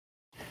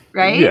it.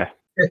 Right? Yeah.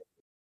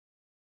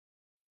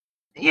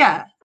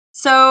 Yeah.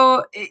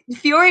 So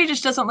Fiore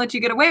just doesn't let you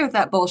get away with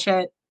that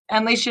bullshit.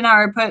 And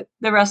Lichtenauer put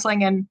the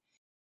wrestling and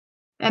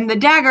the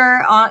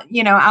dagger on,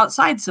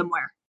 outside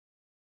somewhere.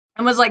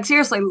 And was like,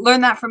 seriously,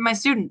 learn that from my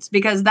students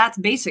because that's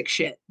basic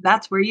shit.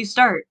 That's where you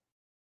start.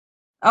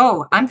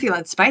 Oh, I'm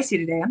feeling spicy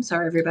today. I'm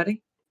sorry,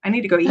 everybody. I need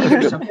to go eat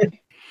or something.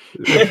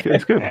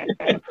 It's good.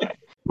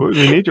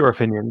 We need your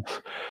opinions.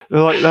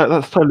 Like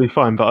that's totally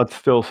fine, but I'd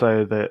still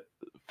say that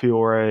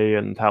Fiore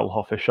and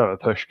Talhofer show a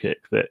push kick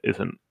that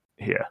isn't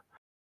here,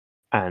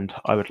 and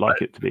I would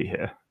like it to be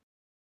here.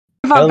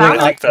 I don't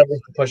think I think that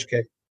was the push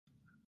kick.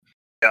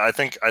 Yeah, I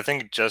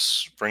think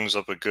Jess brings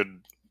up a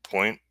good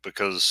point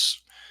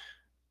because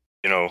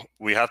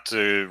we have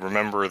to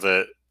remember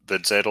that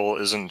Zettel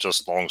isn't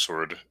just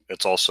longsword;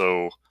 it's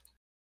also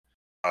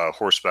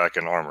horseback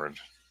and armored,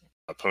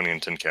 pony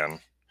and tin can,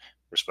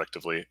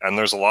 respectively. And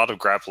there's a lot of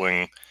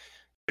grappling.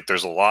 Like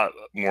there's a lot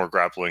more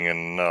grappling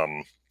in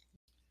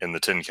the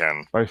tin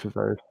can. Both of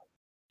those.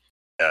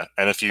 Yeah,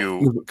 and if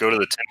you go to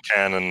the tin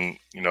can and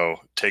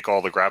take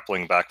all the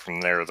grappling back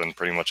from there, then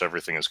pretty much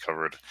everything is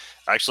covered.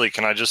 Actually,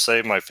 can I just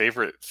say my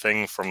favorite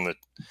thing from the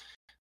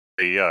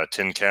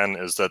tin can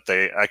is that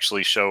they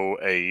actually show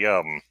a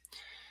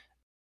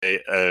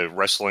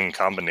wrestling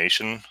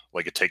combination,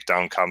 like a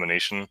takedown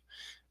combination,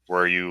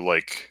 where you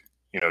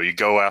you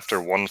go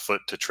after one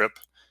foot to trip,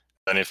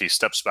 and if he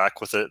steps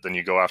back with it, then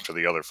you go after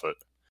the other foot,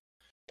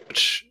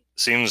 which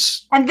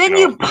seems. And then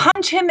you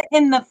punch him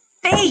in the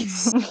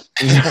face.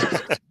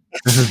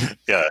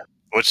 Yeah,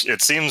 which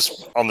it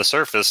seems on the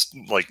surface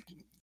like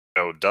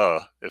duh,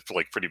 it's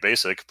like pretty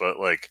basic, but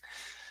like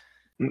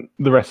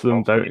the rest of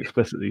them don't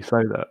explicitly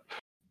say that.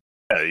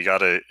 Yeah,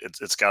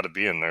 it's got to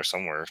be in there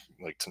somewhere,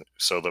 like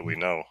so that we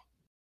know,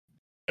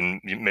 and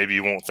maybe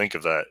you won't think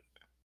of that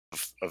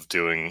of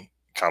doing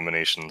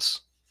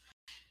combinations.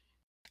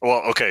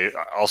 Well, okay,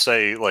 I'll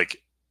say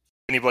like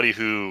anybody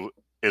who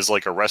is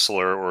like a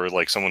wrestler or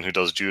like someone who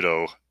does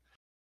judo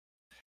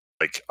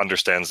like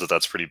understands that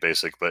that's pretty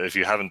basic, but if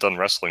you haven't done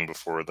wrestling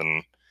before, then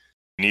you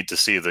need to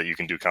see that you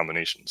can do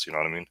combinations, you know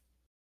what I mean?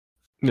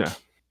 Yeah.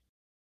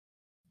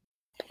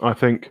 I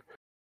think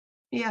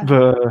Yeah.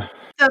 the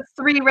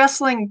three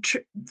wrestlings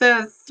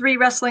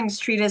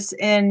treatise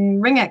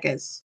in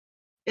Ringekes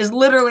is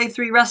literally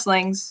 3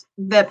 wrestlings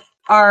that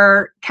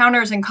are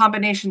counters and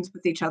combinations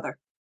with each other.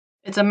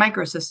 It's a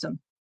microsystem,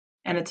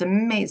 and it's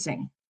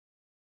amazing.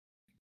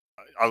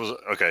 I was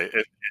okay.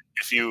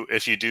 If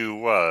you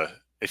do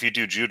if you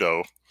do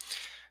judo,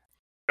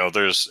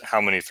 there's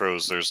how many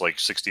throws? There's like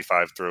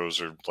 65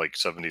 throws or like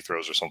 70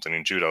 throws or something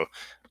in judo,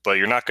 but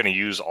you're not going to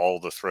use all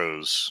the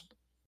throws.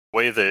 The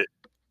way that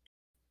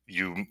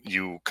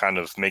you kind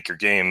of make your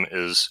game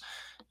is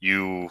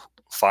you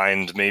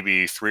find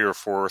maybe 3 or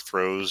 4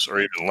 throws, or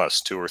even less,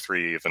 2 or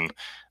 3 even,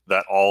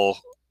 that all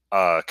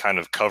kind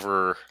of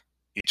cover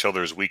each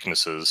other's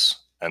weaknesses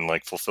and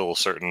like fulfill a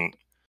certain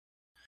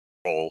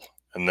role,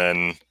 and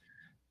then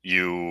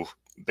you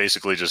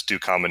basically just do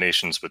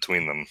combinations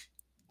between them.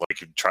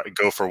 Like you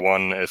go for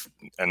one,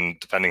 and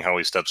depending how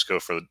he steps, go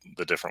for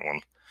the different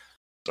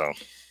one.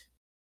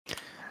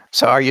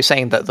 So are you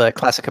saying that the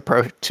classic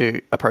approach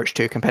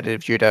to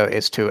competitive judo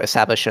is to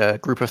establish a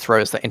group of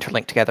throws that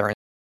interlink together in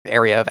an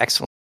area of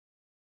excellence,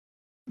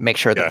 make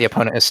sure that the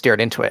opponent is steered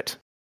into it?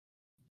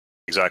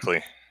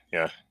 Exactly.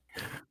 Yeah.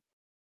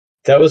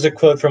 That was a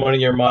quote from one of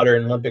your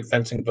modern Olympic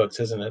fencing books,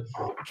 isn't it?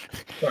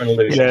 Or an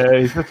illusion. Yeah,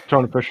 he's just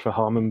trying to push for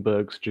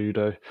Harmenberg's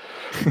judo.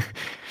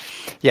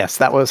 Yes,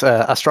 that was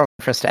a strong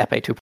reference to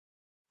Epee 2.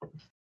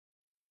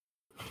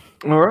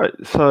 All right,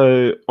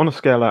 so on a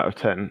scale out of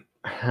 10,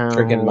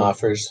 Friggin'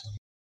 Moffers.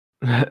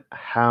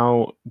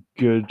 how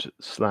good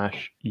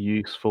 /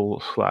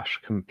 useful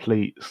 /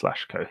 complete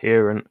 /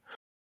 coherent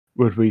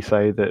would we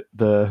say that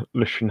the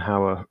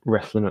Lichtenhauer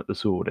wrestling at the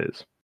sword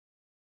is?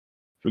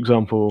 For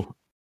example,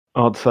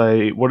 I'd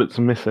say what it's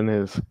missing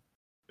is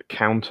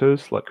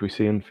counters like we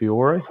see in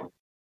Fiore.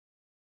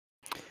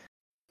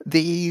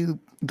 The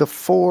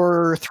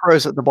 4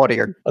 throws at the body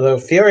are... Although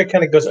Fiore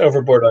kind of goes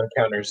overboard on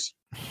counters.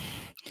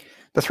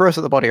 The throws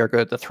at the body are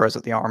good. The throws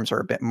at the arms are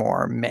a bit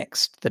more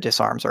mixed. The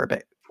disarms are a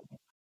bit...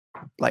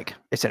 like,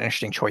 it's an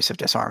interesting choice of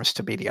disarms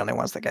to be the only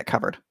ones that get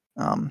covered.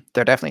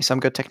 There are definitely some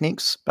good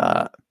techniques,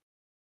 but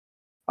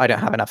I don't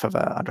have enough of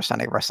an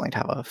understanding of wrestling to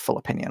have a full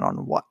opinion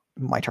on what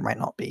might or might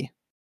not be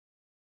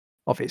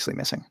obviously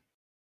missing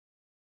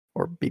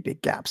or be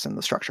big gaps in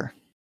the structure.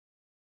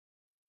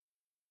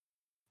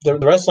 The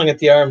wrestling at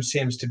the arm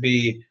seems to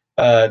be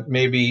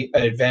maybe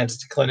an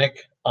advanced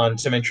clinic on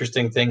some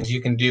interesting things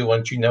you can do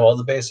once you know all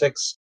the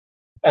basics.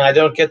 And I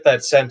don't get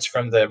that sense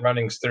from the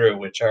runnings through,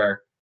 which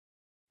are,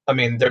 I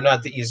mean, they're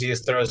not the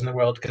easiest throws in the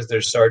world because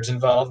there's swords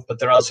involved, but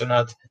they're also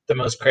not the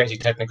most crazy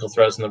technical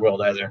throws in the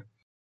world either.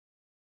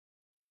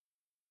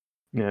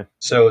 Yeah.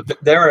 So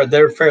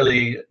they're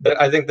fairly,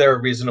 I think they're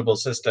a reasonable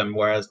system,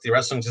 whereas the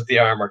wrestlings at the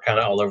arm are kind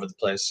of all over the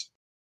place.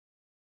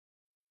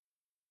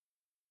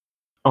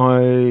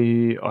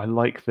 I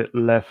like that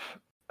Lev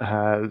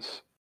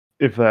has,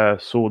 if their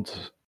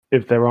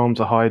arms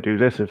are high, do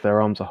this. If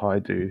their arms are high,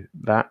 do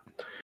that,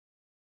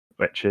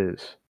 which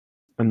is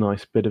a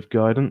nice bit of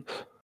guidance.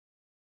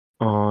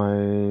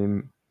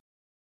 I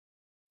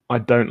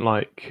don't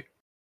like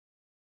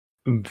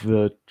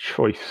the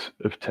choice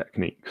of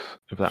techniques,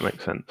 if that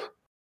makes sense.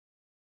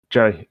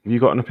 Jay, have you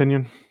got an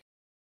opinion?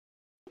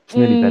 It's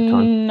nearly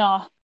bedtime.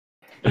 No.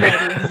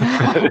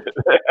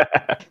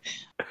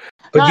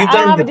 But No, you've I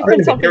done have a the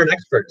different tournament. You're an topic.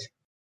 expert.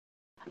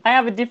 I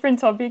have a different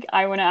topic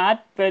I want to add,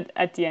 but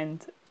at the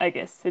end, I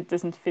guess it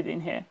doesn't fit in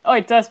here. Oh,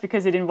 it does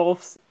because it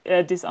involves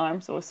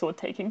disarms or sword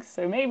takings,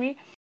 so maybe.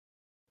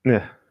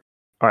 Yeah.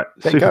 All right,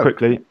 Then super go.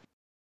 quickly.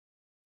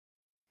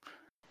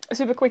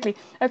 Super quickly.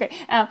 Okay,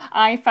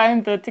 I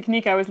found the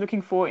technique I was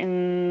looking for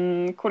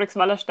in Codex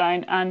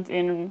Wallerstein and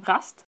in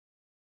Rast.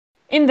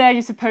 In there,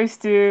 you're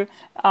supposed to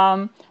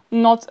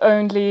not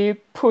only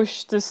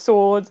push the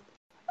sword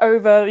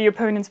over the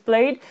opponent's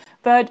blade,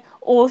 but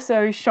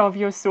also shove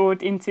your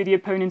sword into the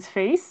opponent's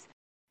face.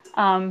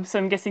 So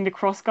I'm guessing the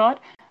crossguard.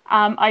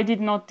 I did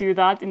not do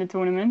that in the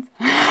tournament.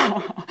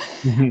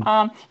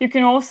 You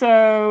can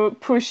also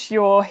push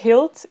your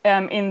hilt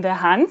in the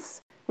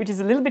hands, which is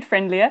a little bit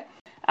friendlier,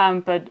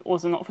 but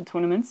also not for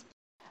tournaments.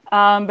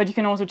 But you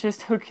can also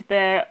just hook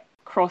their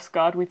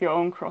crossguard with your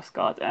own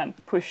crossguard and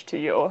push to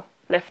your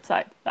left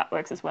side. That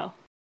works as well.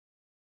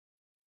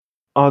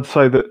 I'd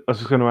say that I was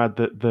just going to add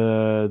that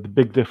the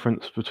big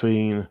difference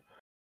between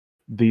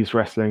these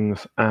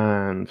wrestlings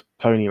and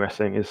pony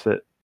wrestling is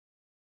that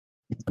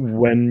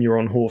when you're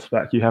on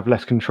horseback, you have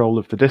less control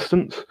of the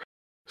distance.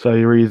 So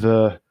you're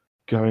either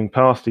going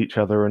past each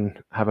other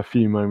and have a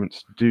few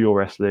moments to do your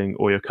wrestling,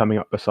 or you're coming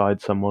up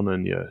beside someone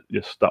and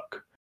you're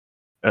stuck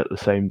at the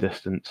same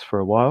distance for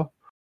a while.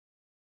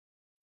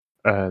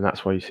 And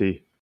that's why you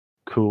see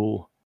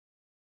cool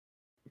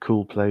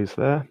plays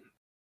there.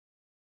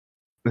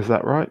 Is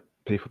that right?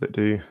 People that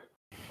do.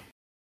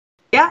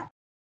 Yeah.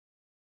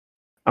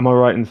 Am I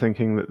right in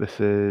thinking that this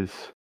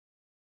is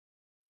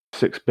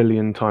 6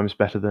 billion times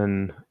better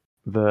than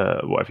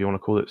the, whatever you want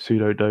to call it,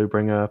 pseudo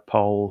Dobringer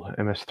Pole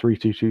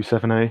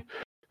MS3227A,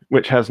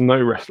 which has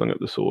no wrestling at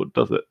the sword,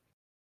 does it?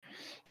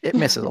 It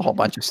misses a whole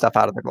bunch of stuff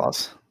out of the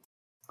gloss.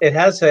 It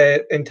has an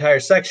entire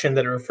section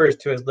that it refers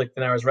to as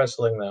Lichtenauer's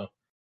wrestling, though,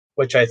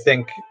 which I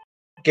think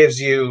gives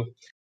you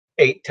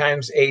 8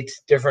 times 8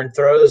 different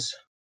throws.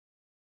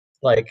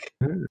 Like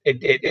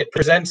it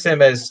presents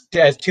them as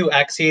 2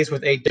 axes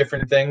with 8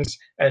 different things,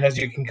 and as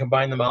you can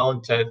combine them all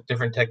into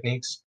different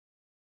techniques.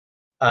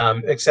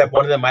 except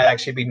one of them might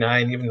actually be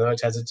 9, even though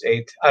it has its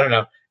 8. I don't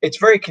know. It's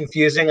very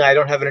confusing. I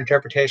don't have an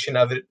interpretation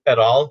of it at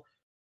all.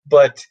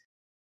 But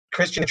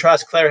Christian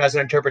Trosclair has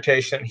an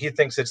interpretation. He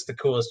thinks it's the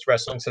coolest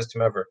wrestling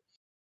system ever.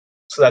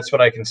 So that's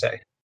what I can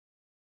say.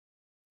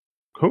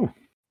 Cool.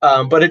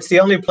 But it's the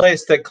only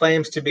place that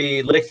claims to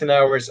be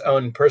Lichtenauer's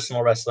own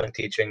personal wrestling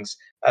teachings,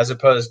 as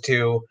opposed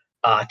to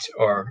Ott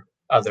or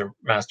other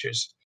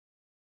masters.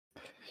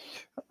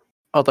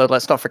 Although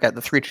let's not forget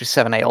the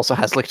 327A also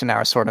has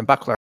Lichtenauer's Sword and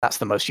Buckler. That's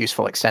the most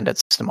useful extended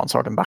system on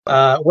Sword and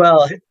Buckler.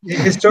 Well,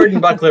 his Sword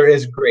and Buckler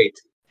is great,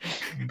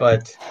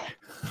 but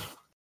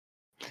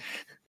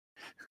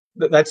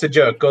that's a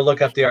joke. Go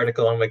look up the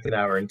article on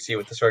Lichtenauer and see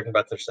what the Sword and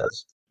Buckler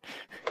says.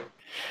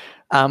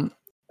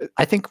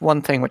 I think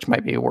one thing which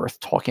might be worth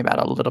talking about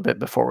a little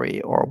bit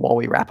while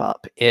we wrap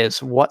up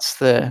is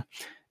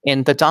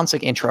in the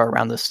Danzig intro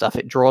around this stuff,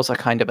 it draws a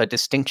kind of a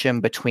distinction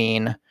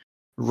between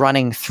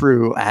running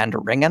through and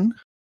ringen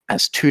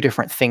as two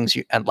different things,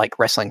 and like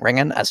wrestling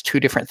ringen as two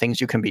different things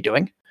you can be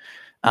doing.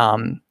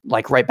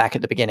 Like right back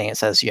at the beginning, it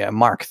says,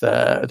 mark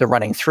the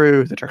running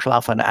through, the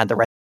Durchlaufen, and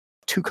the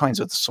two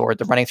kinds of the sword.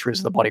 The running throughs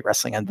are the body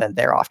wrestling, and then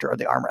thereafter are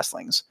the arm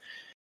wrestlings.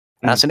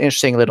 And that's an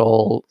interesting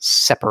little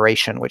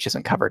separation, which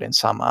isn't covered in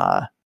some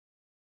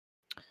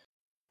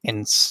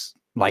in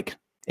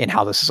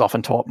how this is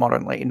often taught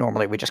modernly.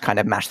 Normally, we just kind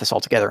of mash this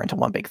all together into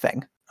one big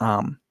thing.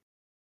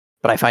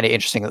 But I find it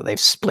interesting that they've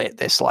split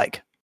this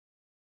like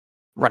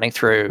running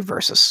through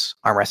versus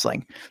arm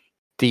wrestling.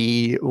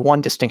 The one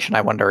distinction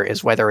I wonder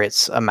is whether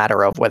it's a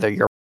matter of whether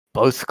you're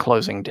both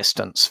closing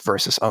distance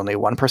versus only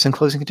one person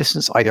closing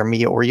distance, either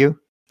me or you.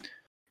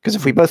 Because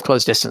if we both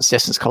close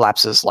distance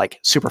collapses like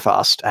super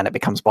fast and it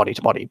becomes body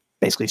to body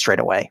basically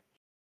straight away.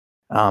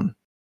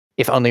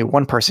 If only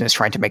one person is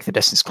trying to make the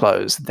distance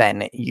close,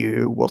 then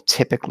you will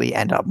typically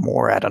end up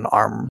more at an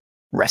arm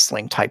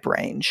wrestling type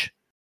range.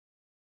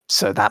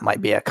 So that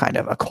might be a kind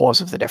of a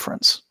cause of the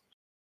difference.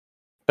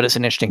 But it's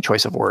an interesting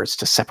choice of words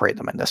to separate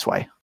them in this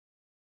way.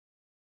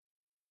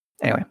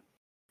 Anyway,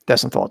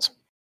 there's some thoughts.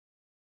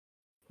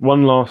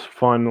 One last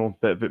final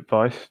bit of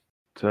advice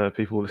to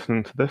people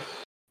listening to this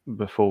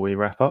before we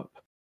wrap up,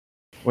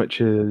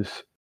 which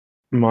is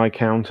my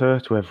counter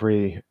to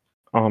every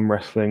arm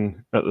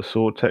wrestling at the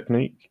sword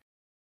technique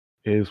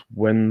is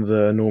when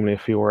the normally a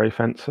Fiore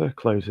fencer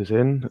closes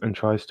in and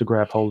tries to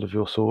grab hold of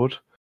your sword,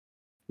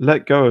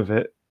 let go of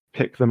it,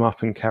 pick them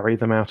up and carry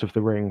them out of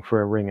the ring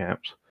for a ring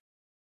out.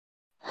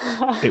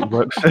 It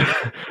works.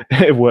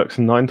 It works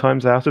 9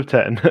 times out of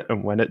 10,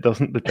 and when it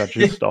doesn't, the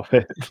judges stop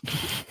it.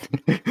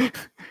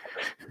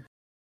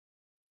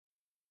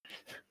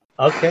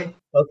 Okay.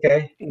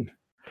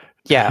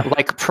 Yeah,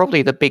 like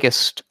probably one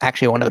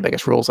of the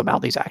biggest rules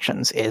about these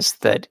actions is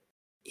that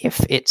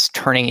if it's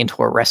turning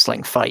into a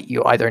wrestling fight,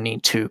 you either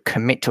need to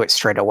commit to it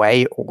straight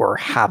away or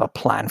have a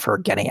plan for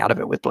getting out of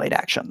it with blade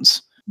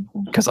actions,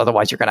 because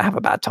otherwise you're going to have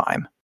a bad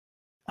time.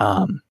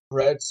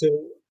 Right. So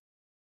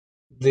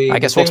I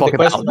guess we'll talk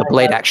about the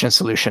blade action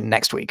solution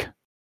next week.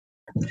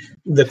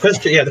 The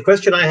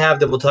question I have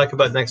that we'll talk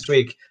about next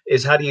week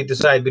is how do you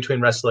decide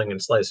between wrestling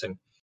and slicing?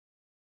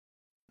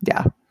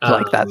 Yeah,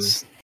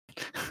 that's.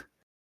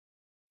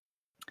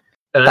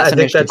 And I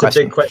think that's a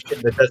big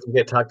question that doesn't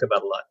get talked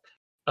about a lot.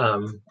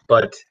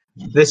 But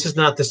this is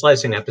not the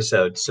slicing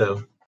episode,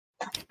 so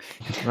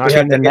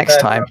tune in next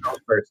time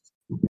for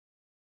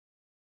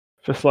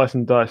Slice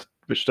and Dice,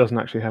 which doesn't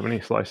actually have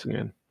any slicing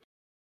in.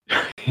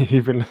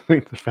 You've been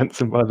listening to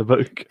Fencing by the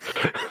Book,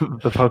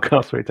 the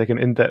podcast where we take an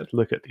in-depth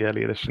look at the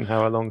early edition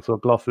How a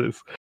Longsword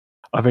Glosses.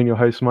 I've been your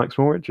host, Mike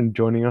Smallridge, and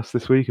joining us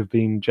this week have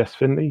been Jess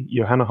Finley,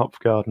 Johanna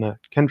Hopfgardner,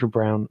 Kendra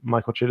Brown,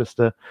 Michael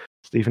Chidester,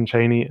 Stephen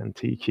Cheney, and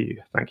TQ.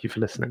 Thank you for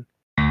listening.